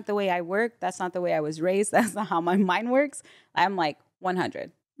 Yeah. that's not the way I work. That's not the way I was raised. That's not how my mind works. I'm like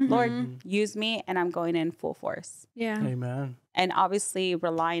 100. Lord, use me, and I'm going in full force. Yeah. Amen. And obviously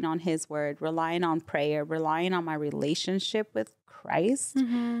relying on his word, relying on prayer, relying on my relationship with Christ.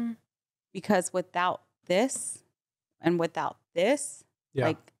 Mm-hmm. Because without this and without this,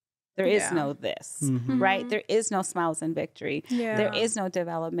 like there is Yeah. no this, Mhm. right? There is no smiles and victory. Yeah. There is no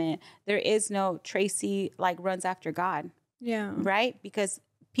development. There is no Tracy like runs after God, Yeah. right? Because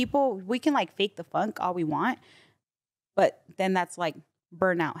people, we can like fake the funk all we want, but then that's like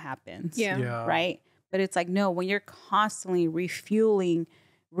burnout happens. Yeah. Yeah. Right. But it's like, no, when you're constantly refilling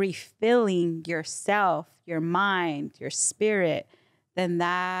yourself, your mind, your spirit, then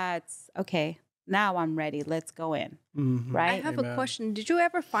that's okay. Now I'm ready. Let's go in. Mhm. Right. I have Amen. a question. Did you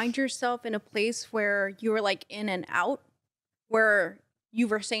ever find yourself in a place where you were like in and out, where you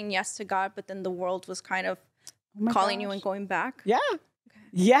were saying yes to God, but then the world was kind of Oh my calling you gosh. and going back? Yeah.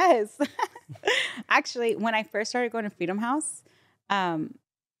 Yes. Actually, when I first started going to Freedom House,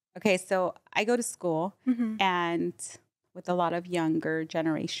 okay, so I go to school Mm-hmm. and with a lot of younger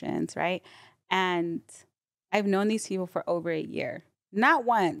generations, right? And I've known these people for over a year. Not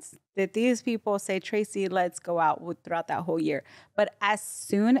once did these people say, Tracy, let's go out throughout that whole year. But as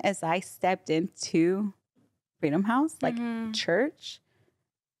soon as I stepped into Freedom House, like church,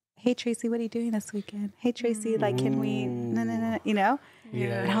 hey, Tracy, what are you doing this weekend? Hey, Tracy, like, can we, no, you know?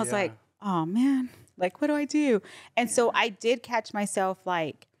 Yeah. And I was like, oh man, like, what do I do? And so I did catch myself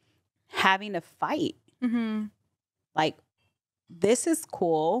like having to fight. Mm-hmm. Like, this is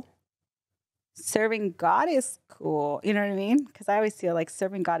cool. Serving God is cool. You know what I mean? Because I always feel like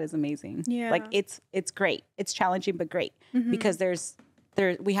serving God is amazing. Yeah. Like it's great. It's challenging, but great because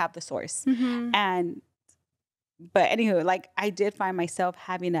we have the source. Mm-hmm. And but anywho, like I did find myself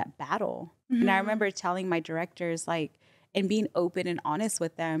having that battle. And I remember telling my directors like and being open and honest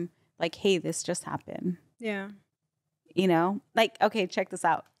with them, like, hey, this just happened. Yeah. You know, like, okay, check this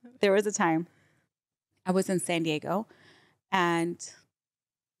out. There was a time I was in San Diego and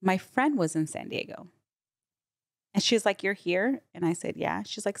my friend was in San Diego. And she's like, you're here? And I said, yeah.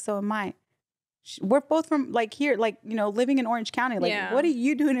 She's like, so am I. We're both from like here, like, you know, living in Orange County. Like, what are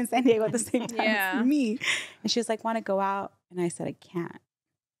you doing in San Diego at the same time as me? And she was like, want to go out? And I said, I can't.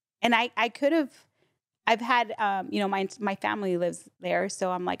 And I could have, I've had, you know, my family lives there. So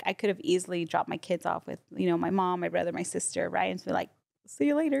I'm like, I could have easily dropped my kids off with, you know, my mom, my brother, my sister, right? And be like, see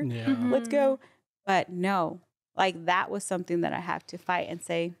you later. Yeah. Let's go. But no, like that was something that I have to fight and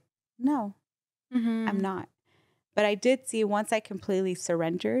say, no, I'm not. But I did see once I completely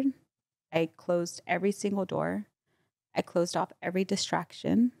surrendered, I closed every single door. I closed off every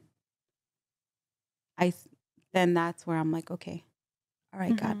distraction. Then that's where I'm like, okay, all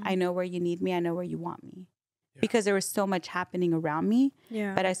right, God, I know where you need me. I know where you want me. Yeah. Because there was so much happening around me.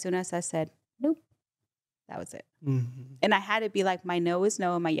 Yeah. But as soon as I said, nope, that was it. Mhm. And I had to be like, my no is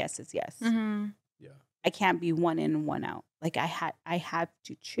no and my yes is yes. Mm-hmm. Yeah. I can't be one in and one out. Like I had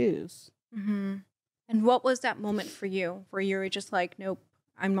to choose. Mm-hmm. And what was that moment for you where you were just like, nope,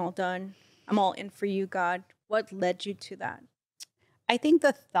 I'm all done. I'm all in for you, God. What led you to that? I think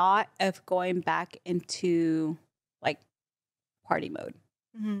the thought of going back into like party mode,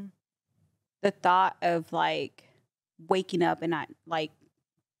 Mm-hmm. the thought of like waking up and not like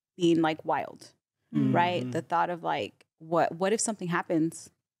being like wild, right? Mhm. The thought of like, what if something happens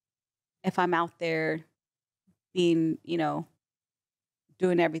if I'm out there being, you know,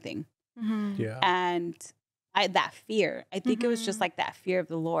 doing everything? Mm-hmm. Yeah. And that fear, I think it was just like that fear of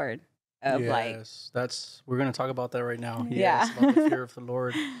the Lord of like, that's we're gonna talk about that right now. Yeah. Yes, about the fear of the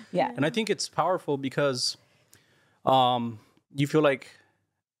Lord. yeah, And I think it's powerful because you feel like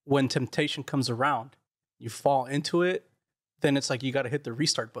when temptation comes around, you fall into it, then it's like you got to hit the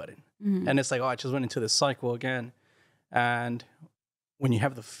restart button. Mhm. And it's like, oh, I just went into this cycle again. And when you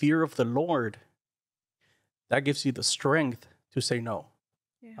have the fear of the Lord, that gives you the strength to say no.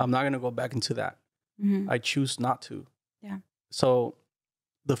 Yeah. I'm not going to go back into that. Mhm. I choose not to. Yeah. So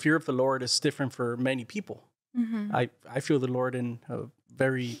the fear of the Lord is different for many people. Mm-hmm. I feel the Lord in a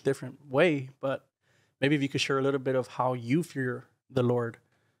very different way, but maybe if you could share a little bit of how you fear the Lord.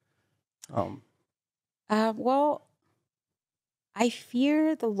 Well, I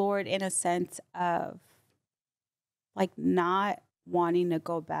fear the Lord in a sense of like not wanting to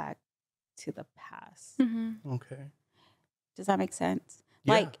go back to the past. Mm-hmm. Okay. Does that make sense?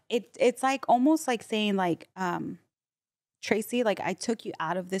 Yeah. Like it's like almost like saying like, Tracy, like I took you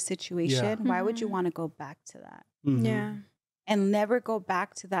out of this situation. Yeah. Why would you want to go back to that? Mhm. Yeah. And never go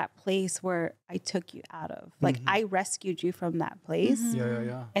back to that place where I took you out of. Like Mhm. I rescued you from that place. Mhm.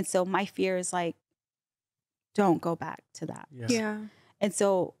 Yeah. And so my fear is like, don't go back to that. Yeah. Yeah. And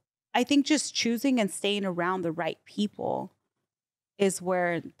so I think just choosing and staying around the right people is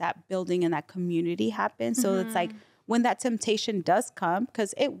where that building and that community happens. So it's like when that temptation does come,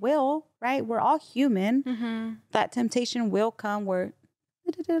 because it will, right? We're all human. Mm-hmm. That temptation will come where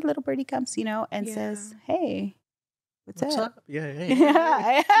a little birdie comes, and says, hey, what's up?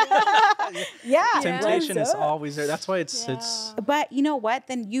 Yeah. Yeah. Temptation what's is up? always there. That's why it's But you know what?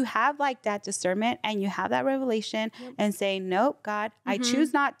 Then you have like that discernment and you have that revelation and say, nope, God, I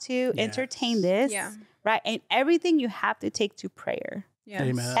choose not to entertain this. Yeah. Right. And everything you have to take to prayer. Yes.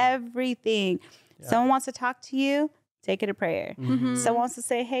 Amen. Everything. Yeah. Someone wants to talk to you, take it to prayer. Mm-hmm. Someone wants to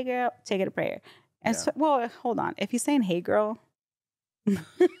say, hey, girl, take it to prayer. And so, well, hold on. If you're saying, hey, girl,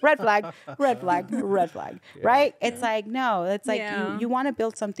 red flag, right? It's like, no, it's like you want to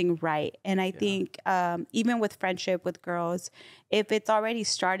build something right. And I think even with friendship with girls, if it's already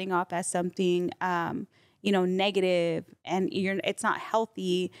starting off as something, negative and it's not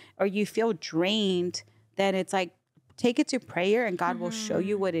healthy or you feel drained, then it's like, take it to prayer and God will show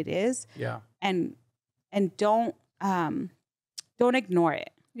you what it is. Yeah. And don't ignore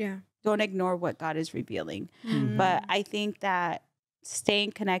it. Yeah. Don't ignore what God is revealing. Mm-hmm. But I think that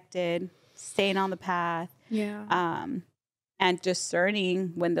staying connected, staying on the path, and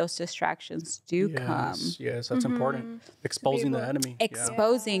discerning when those distractions do come. Yes, that's important. Exposing the enemy.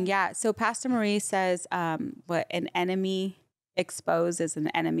 Exposing, So Pastor Marie says, what an enemy exposed is an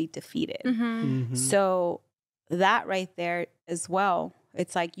enemy defeated. Mm-hmm. So that right there as well,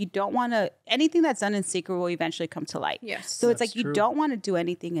 it's like you don't want to, anything that's done in secret will eventually come to light. Yes. So it's That's like true. you don't want to do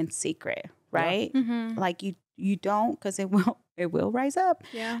anything in secret, right? Mm-hmm. Like you don't, because it will rise up.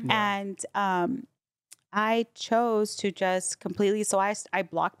 Yeah. And I chose to just completely, so I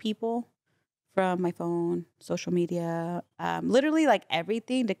block people from my phone, social media, literally like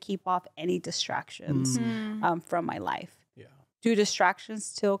everything to keep off any distractions from my life. Yeah. Do distractions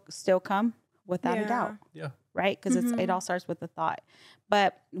still come? Without a doubt. Yeah. Right? Because it all starts with a thought.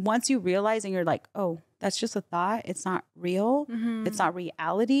 But once you realize and you're like, oh, that's just a thought. It's not real. It's not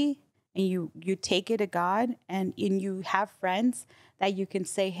reality. And you take it to God and you have friends that you can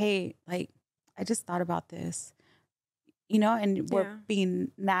say, hey, like, I just thought about this, and we're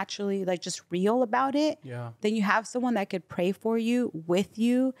being naturally like just real about it. Yeah. Then you have someone that could pray for you, with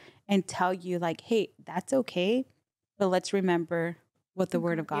you, and tell you like, hey, that's okay. But let's remember what the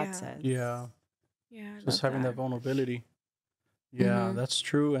word of God says. Yeah. Yeah. I Just love having that vulnerability. Yeah, that's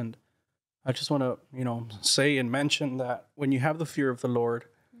true. And I just want to, say and mention that when you have the fear of the Lord,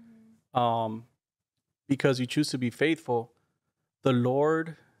 because you choose to be faithful, the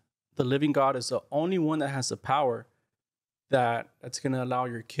Lord, the living God, is the only one that has the power that's going to allow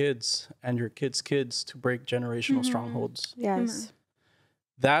your kids and your kids' kids to break generational strongholds. Yes.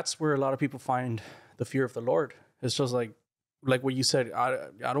 That's where a lot of people find the fear of the Lord. It's just like what you said, I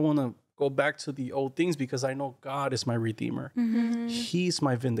don't want to go back to the old things because I know God is my redeemer. He's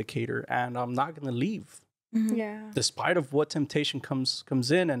my vindicator, and I'm not going to leave. Yeah. Despite of what temptation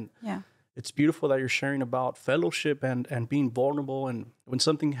comes in. And it's beautiful that you're sharing about fellowship and being vulnerable. And when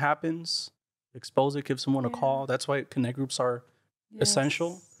something happens, expose it, give someone a call. That's why connect groups are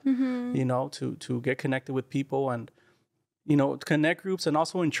essential, to get connected with people. And, connect groups, and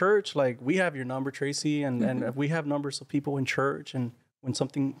also in church, like we have your number, Tracy, and we have numbers of people in church. And when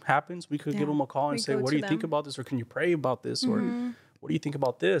something happens, we could give them a call and say, what do you think about this? Or can you pray about this? Or what do you think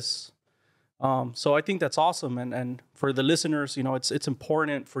about this? So I think that's awesome. And for the listeners, it's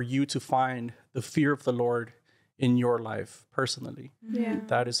important for you to find the fear of the Lord in your life personally. Yeah.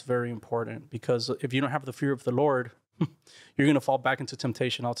 That is very important, because if you don't have the fear of the Lord, you're going to fall back into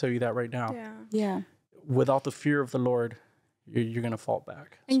temptation. I'll tell you that right now. Yeah. Without the fear of the Lord, you're going to fall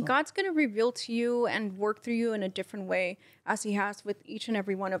back. And God's going to reveal to you and work through you in a different way, as he has with each and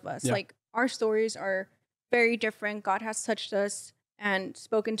every one of us. Yeah. Like, our stories are very different. God has touched us and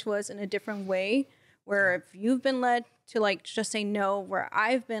spoken to us in a different way, where if you've been led to like just say no, where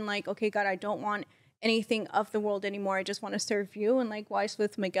I've been like, okay, God, I don't want anything of the world anymore. I just want to serve you. And likewise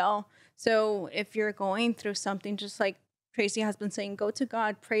with Miguel. So if you're going through something, just like Tracy has been saying, go to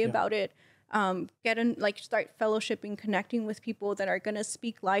God, pray about it. Get in, like, start fellowshipping, connecting with people that are going to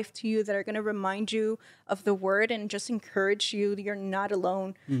speak life to you, that are going to remind you of the word and just encourage you that you're not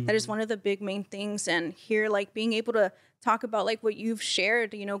alone. That is one of the big main things. And here, like, being able to talk about like what you've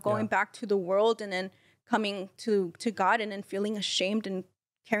shared, you know, going back to the world and then coming to God and then feeling ashamed and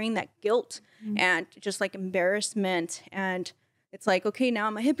carrying that guilt and just like embarrassment. And it's like, okay, now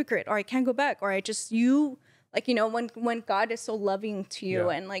I'm a hypocrite, or I can't go back, or I just, like, you know, when God is so loving to you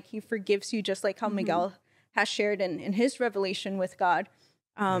and like he forgives you, just like how Miguel has shared in his revelation with God.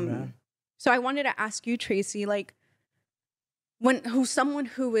 So I wanted to ask you, Tracy, like, someone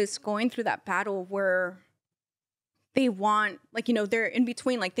who is going through that battle where they want, like, you know, they're in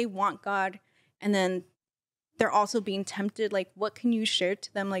between, like they want God and then they're also being tempted, like what can you share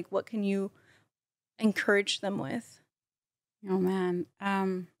to them? Like what can you encourage them with? Oh man.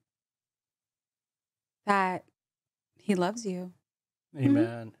 That he loves you.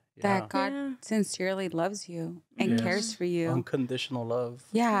 Amen. That God sincerely loves you and cares for you. Unconditional love.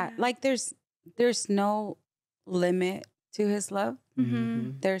 Yeah. Like there's no limit to his love.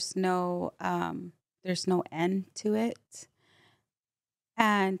 There's no end to it.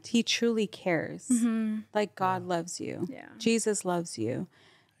 And he truly cares. Like God loves you. Yeah. Jesus loves you.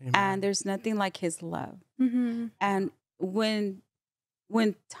 Amen. And there's nothing like his love. And when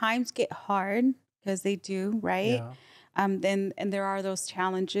times get hard, because they do, right? Then there are those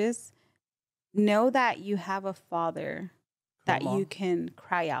challenges. Know that you have a father that you can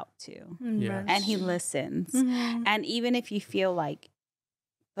cry out to, and he listens. And even if you feel like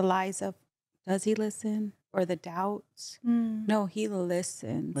the lies of, does he listen? Or the doubts, no, he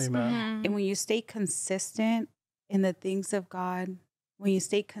listens. Amen. And when you stay consistent in the things of God, when you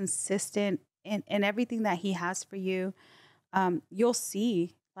stay consistent in everything that he has for you, you'll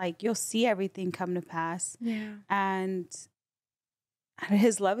see everything come to pass. Yeah. And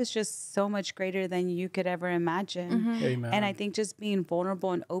his love is just so much greater than you could ever imagine. Amen. And I think just being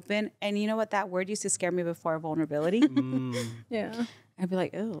vulnerable and open, and you know what, that word used to scare me before, vulnerability. Yeah. I'd be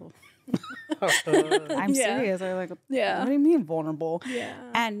like, oh. I'm serious. I'm like, what do you mean vulnerable? Yeah.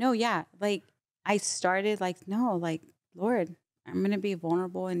 And no, like I started like, no, like, Lord, I'm going to be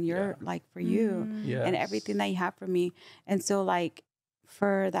vulnerable in your, like, for you and everything that you have for me. And so like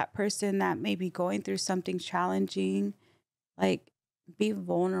for that person that may be going through something challenging, like be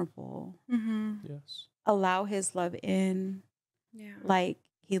vulnerable. Yes. Allow his love in. Yeah. Like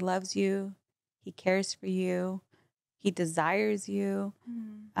he loves you. He cares for you. He desires you.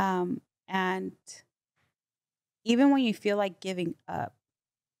 And even when you feel like giving up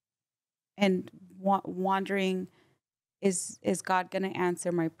and wondering, is God going to answer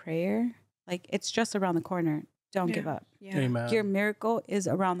my prayer? Like, it's just around the corner. Don't give up. Yeah. Amen. Your miracle is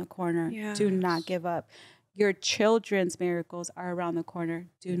around the corner. Yes. Do not give up. Your children's miracles are around the corner.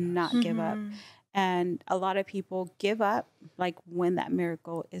 Do not give up. And a lot of people give up like when that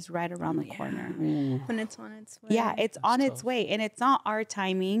miracle is right around the corner. When it's on its way. Yeah, it's on its way. And it's not our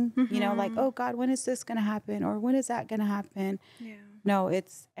timing, you know, like, oh God, when is this going to happen? Or when is that going to happen? Yeah. No,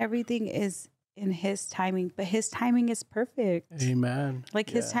 everything is in his timing, but his timing is perfect. Amen. Like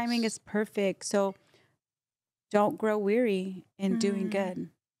his timing is perfect. So don't grow weary in doing good.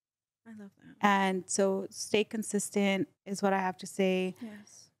 I love that. And so stay consistent is what I have to say.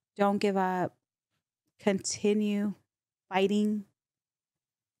 Yes. Don't give up. Continue fighting,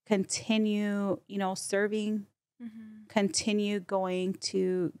 continue, you know, serving, continue going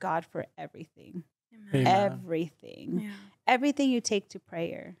to God for everything. Amen. Everything. Yeah. Everything you take to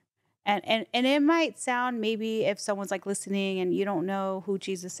prayer. And it might sound, maybe if someone's like listening and you don't know who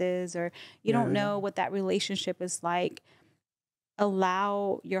Jesus is, or you don't know what that relationship is like,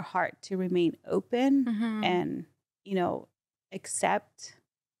 allow your heart to remain open and, you know, accept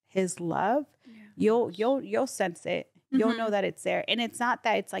his love. You'll sense it. You'll know that it's there. And it's not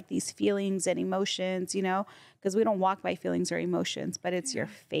that it's like these feelings and emotions, you know, because we don't walk by feelings or emotions, but it's your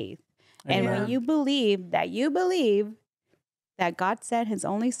faith. And when you believe that God sent his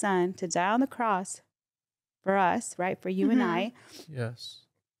only son to die on the cross for us, right? For you and I. Yes.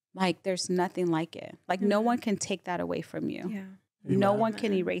 Like there's nothing like it. Like no one can take that away from you. Yeah. No one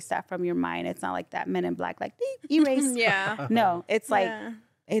can erase that from your mind. It's not like that Men in Black, like erase. No, it's like,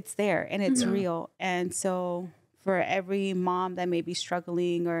 it's there and it's real. And so for every mom that may be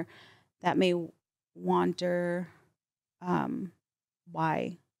struggling or that may wonder,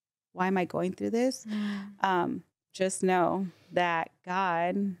 why am I going through this? Just know that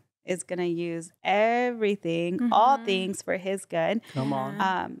God is going to use everything, all things for his good. Come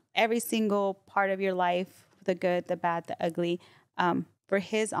on. Every single part of your life, the good, the bad, the ugly, for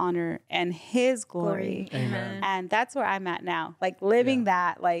his honor and his glory. Amen. And that's where I'm at now, like living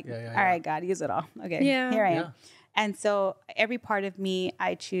that, like, Yeah, all right, God, use it all. Okay, here I am. Yeah. And so every part of me,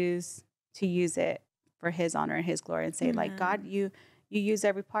 I choose to use it for his honor and his glory and say, like, God, you use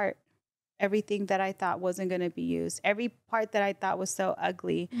every part, everything that I thought wasn't going to be used, every part that I thought was so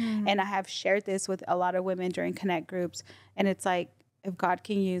ugly. And I have shared this with a lot of women during connect groups. And it's like, if God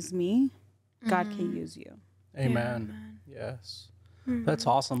can use me, God can use you. Amen. Yes. That's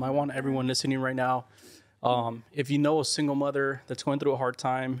awesome. I want everyone listening right now, if you know a single mother that's going through a hard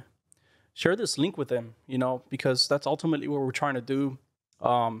time, share this link with them, because that's ultimately what we're trying to do.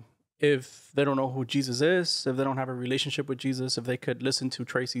 If they don't know who Jesus is, if they don't have a relationship with Jesus, if they could listen to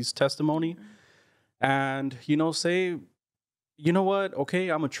Tracy's testimony and, say, you know what? Okay,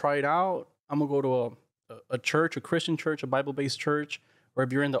 I'm going to try it out. I'm going to go to a church, a Christian church, a Bible-based church. Or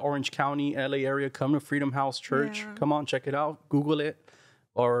if you're in the Orange County, LA area, come to Freedom House Church. Yeah. Come on, check it out. Google it.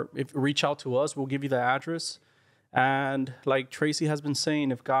 Or if reach out to us, we'll give you the address. And like Tracy has been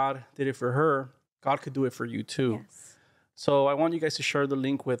saying, if God did it for her, God could do it for you too. Yes. So I want you guys to share the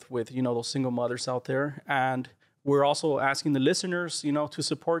link with those single mothers out there. And we're also asking the listeners, to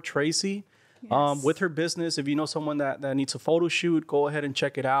support Tracy with her business. If you know someone that needs a photo shoot, go ahead and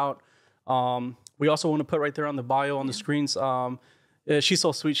check it out. We also want to put right there on the bio on the screens. She's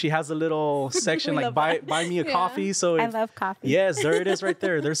so sweet. She has a little section like buy me a coffee. So I love coffee. Yes, there it is right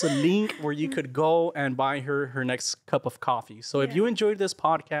there. There's a link where you could go and buy her next cup of coffee. So if you enjoyed this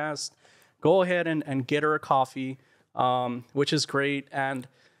podcast, go ahead and get her a coffee, which is great. And,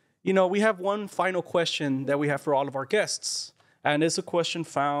 we have one final question that we have for all of our guests. And it's a question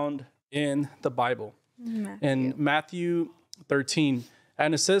found in the Bible, in Matthew 13.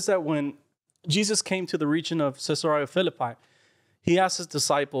 And it says that when Jesus came to the region of Caesarea Philippi, he asked his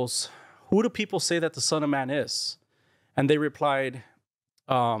disciples, who do people say that the Son of Man is? And they replied,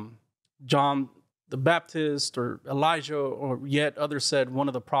 John the Baptist or Elijah, or yet others said one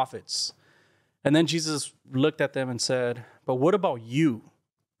of the prophets. And then Jesus looked at them and said, but what about you?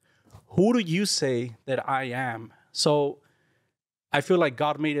 Who do you say that I am? So I feel like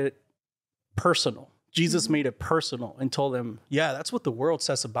God made it personal. Jesus made it personal and told them, yeah, that's what the world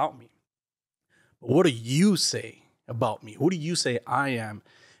says about me. But what do you say about me? Who do you say I am?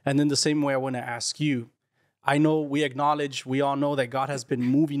 And then the same way I want to ask you, I know we all know that God has been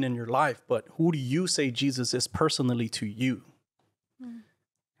moving in your life, but who do you say Jesus is personally to you?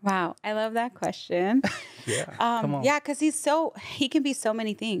 Wow. I love that question. Come on. Yeah. Cause he can be so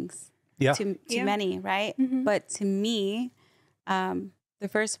many things to many, right? But to me, the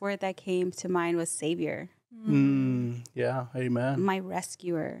first word that came to mind was Savior. Yeah. Amen. My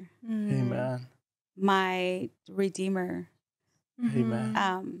rescuer. Amen. My redeemer.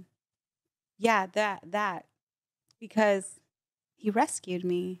 Amen. That because he rescued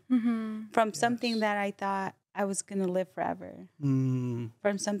me from something that I thought I was going to live forever,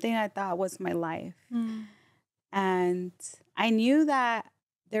 from something I thought was my life. And I knew that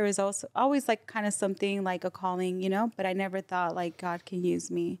there was also always like kind of something like a calling, but I never thought like God can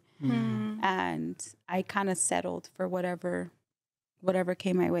use me. And I kind of settled for whatever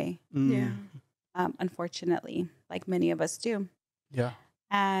came my way. Unfortunately, like many of us do. Yeah.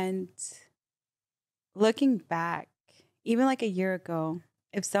 And looking back, even like a year ago,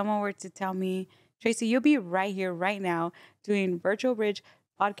 if someone were to tell me, Tracy, you'll be right here right now doing Virtual Bridge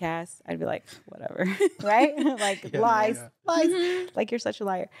podcasts, I'd be like, whatever, right? Like lies, like you're such a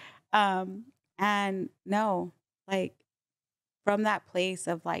liar. And no, like from that place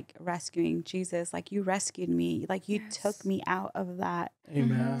of like rescuing Jesus, like you rescued me, like you took me out of that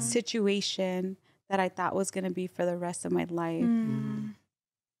situation that I thought was going to be for the rest of my life. And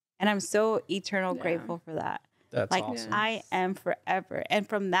I'm so eternal grateful for that. That's like awesome. I am forever. And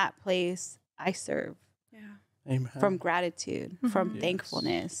from that place, I serve. Amen. From gratitude, from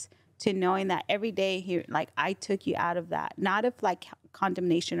thankfulness, to knowing that every day here, like I took you out of that, not of like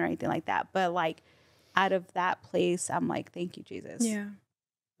condemnation or anything like that, but like out of that place, I'm like, thank you, Jesus. Yeah.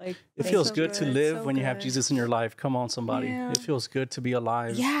 Like it feels so good to live when you have Jesus in your life. Come on, somebody. It feels good to be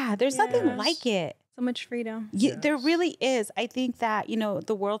alive. Yeah, there's nothing like it. So much freedom. Yeah, there really is. I think that,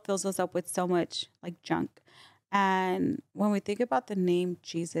 the world fills us up with so much like junk. And when we think about the name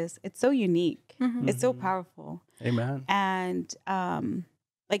Jesus, it's so unique. It's so powerful. Amen. And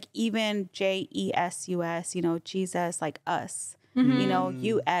like even Jesus, Jesus, like us,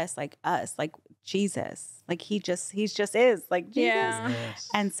 US, like us, like Jesus, like he just is like Jesus. Yes.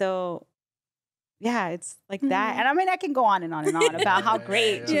 And so, it's like that. And I mean, I can go on and on and on about how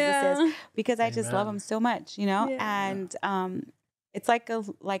great Jesus is because I just love him so much, and it's like a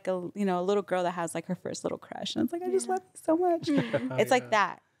a little girl that has like her first little crush, and it's like I just love you so much. It's like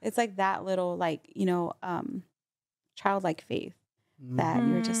that. It's like that little childlike faith that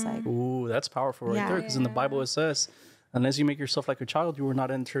you're just like, ooh, that's powerful right there. Because in the Bible it says, unless you make yourself like a child, you will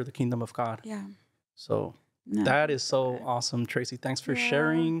not enter the kingdom of God. Yeah. So that is so awesome, Tracy. Thanks for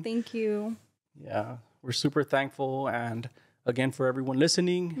sharing. Thank you. Yeah, we're super thankful. And again, for everyone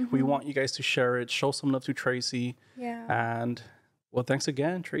listening, we want you guys to share it, show some love to Tracy. Yeah. And well, thanks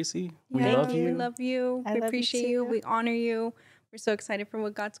again, Tracy. We Yeah, love you. We love you. We appreciate you. too. We honor you. We're so excited for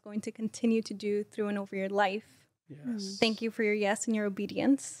what God's going to continue to do through and over your life. Yes. Thank you for your yes and your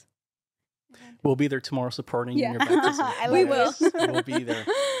obedience. We'll be there tomorrow supporting you in your I baptism. love We it. will. We'll be there.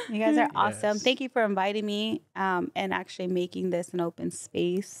 You guys are awesome. Yes. Thank you for inviting me and actually making this an open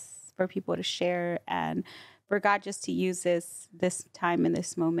space for people to share and for God just to use this time in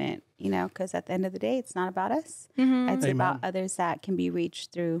this moment, because at the end of the day, it's not about us. It's about others that can be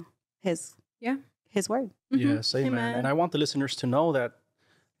reached through his word. Yes, amen. And I want the listeners to know that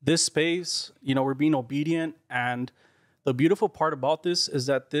this space, we're being obedient. And the beautiful part about this is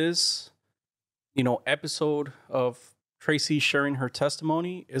that this, episode of Tracy sharing her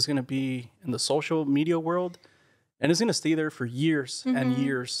testimony is going to be in the social media world, and it's going to stay there for years and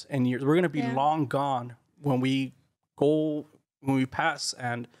years and years. We're going to be long gone when we pass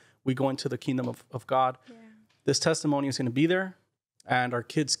and we go into the kingdom of God. Yeah. This testimony is going to be there, and our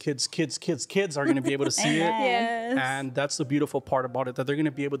kids are going to be able to see it. Yes. And that's the beautiful part about it, that they're going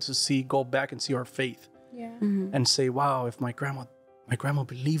to be able to go back and see our faith. Yeah. And say, wow, if my grandma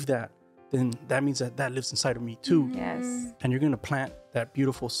believed that, then that means that lives inside of me too. Yes. And you're going to plant that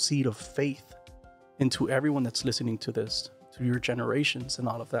beautiful seed of faith into everyone that's listening to this, to your generations and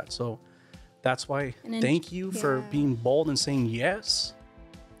all of that. So that's why thank you for being bold and saying yes.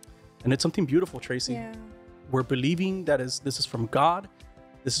 And it's something beautiful, Tracy. Yeah. We're believing that this is from God.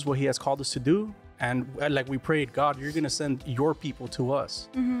 This is what he has called us to do. And like we prayed, God, you're going to send your people to us.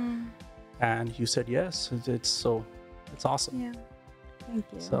 And you said yes. It's awesome. Yeah. Thank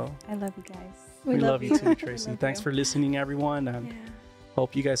you. So I love you guys. we love you too, Tracy. Love Thanks you. for listening, everyone. And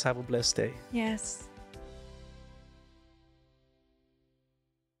hope you guys have a blessed day. Yes.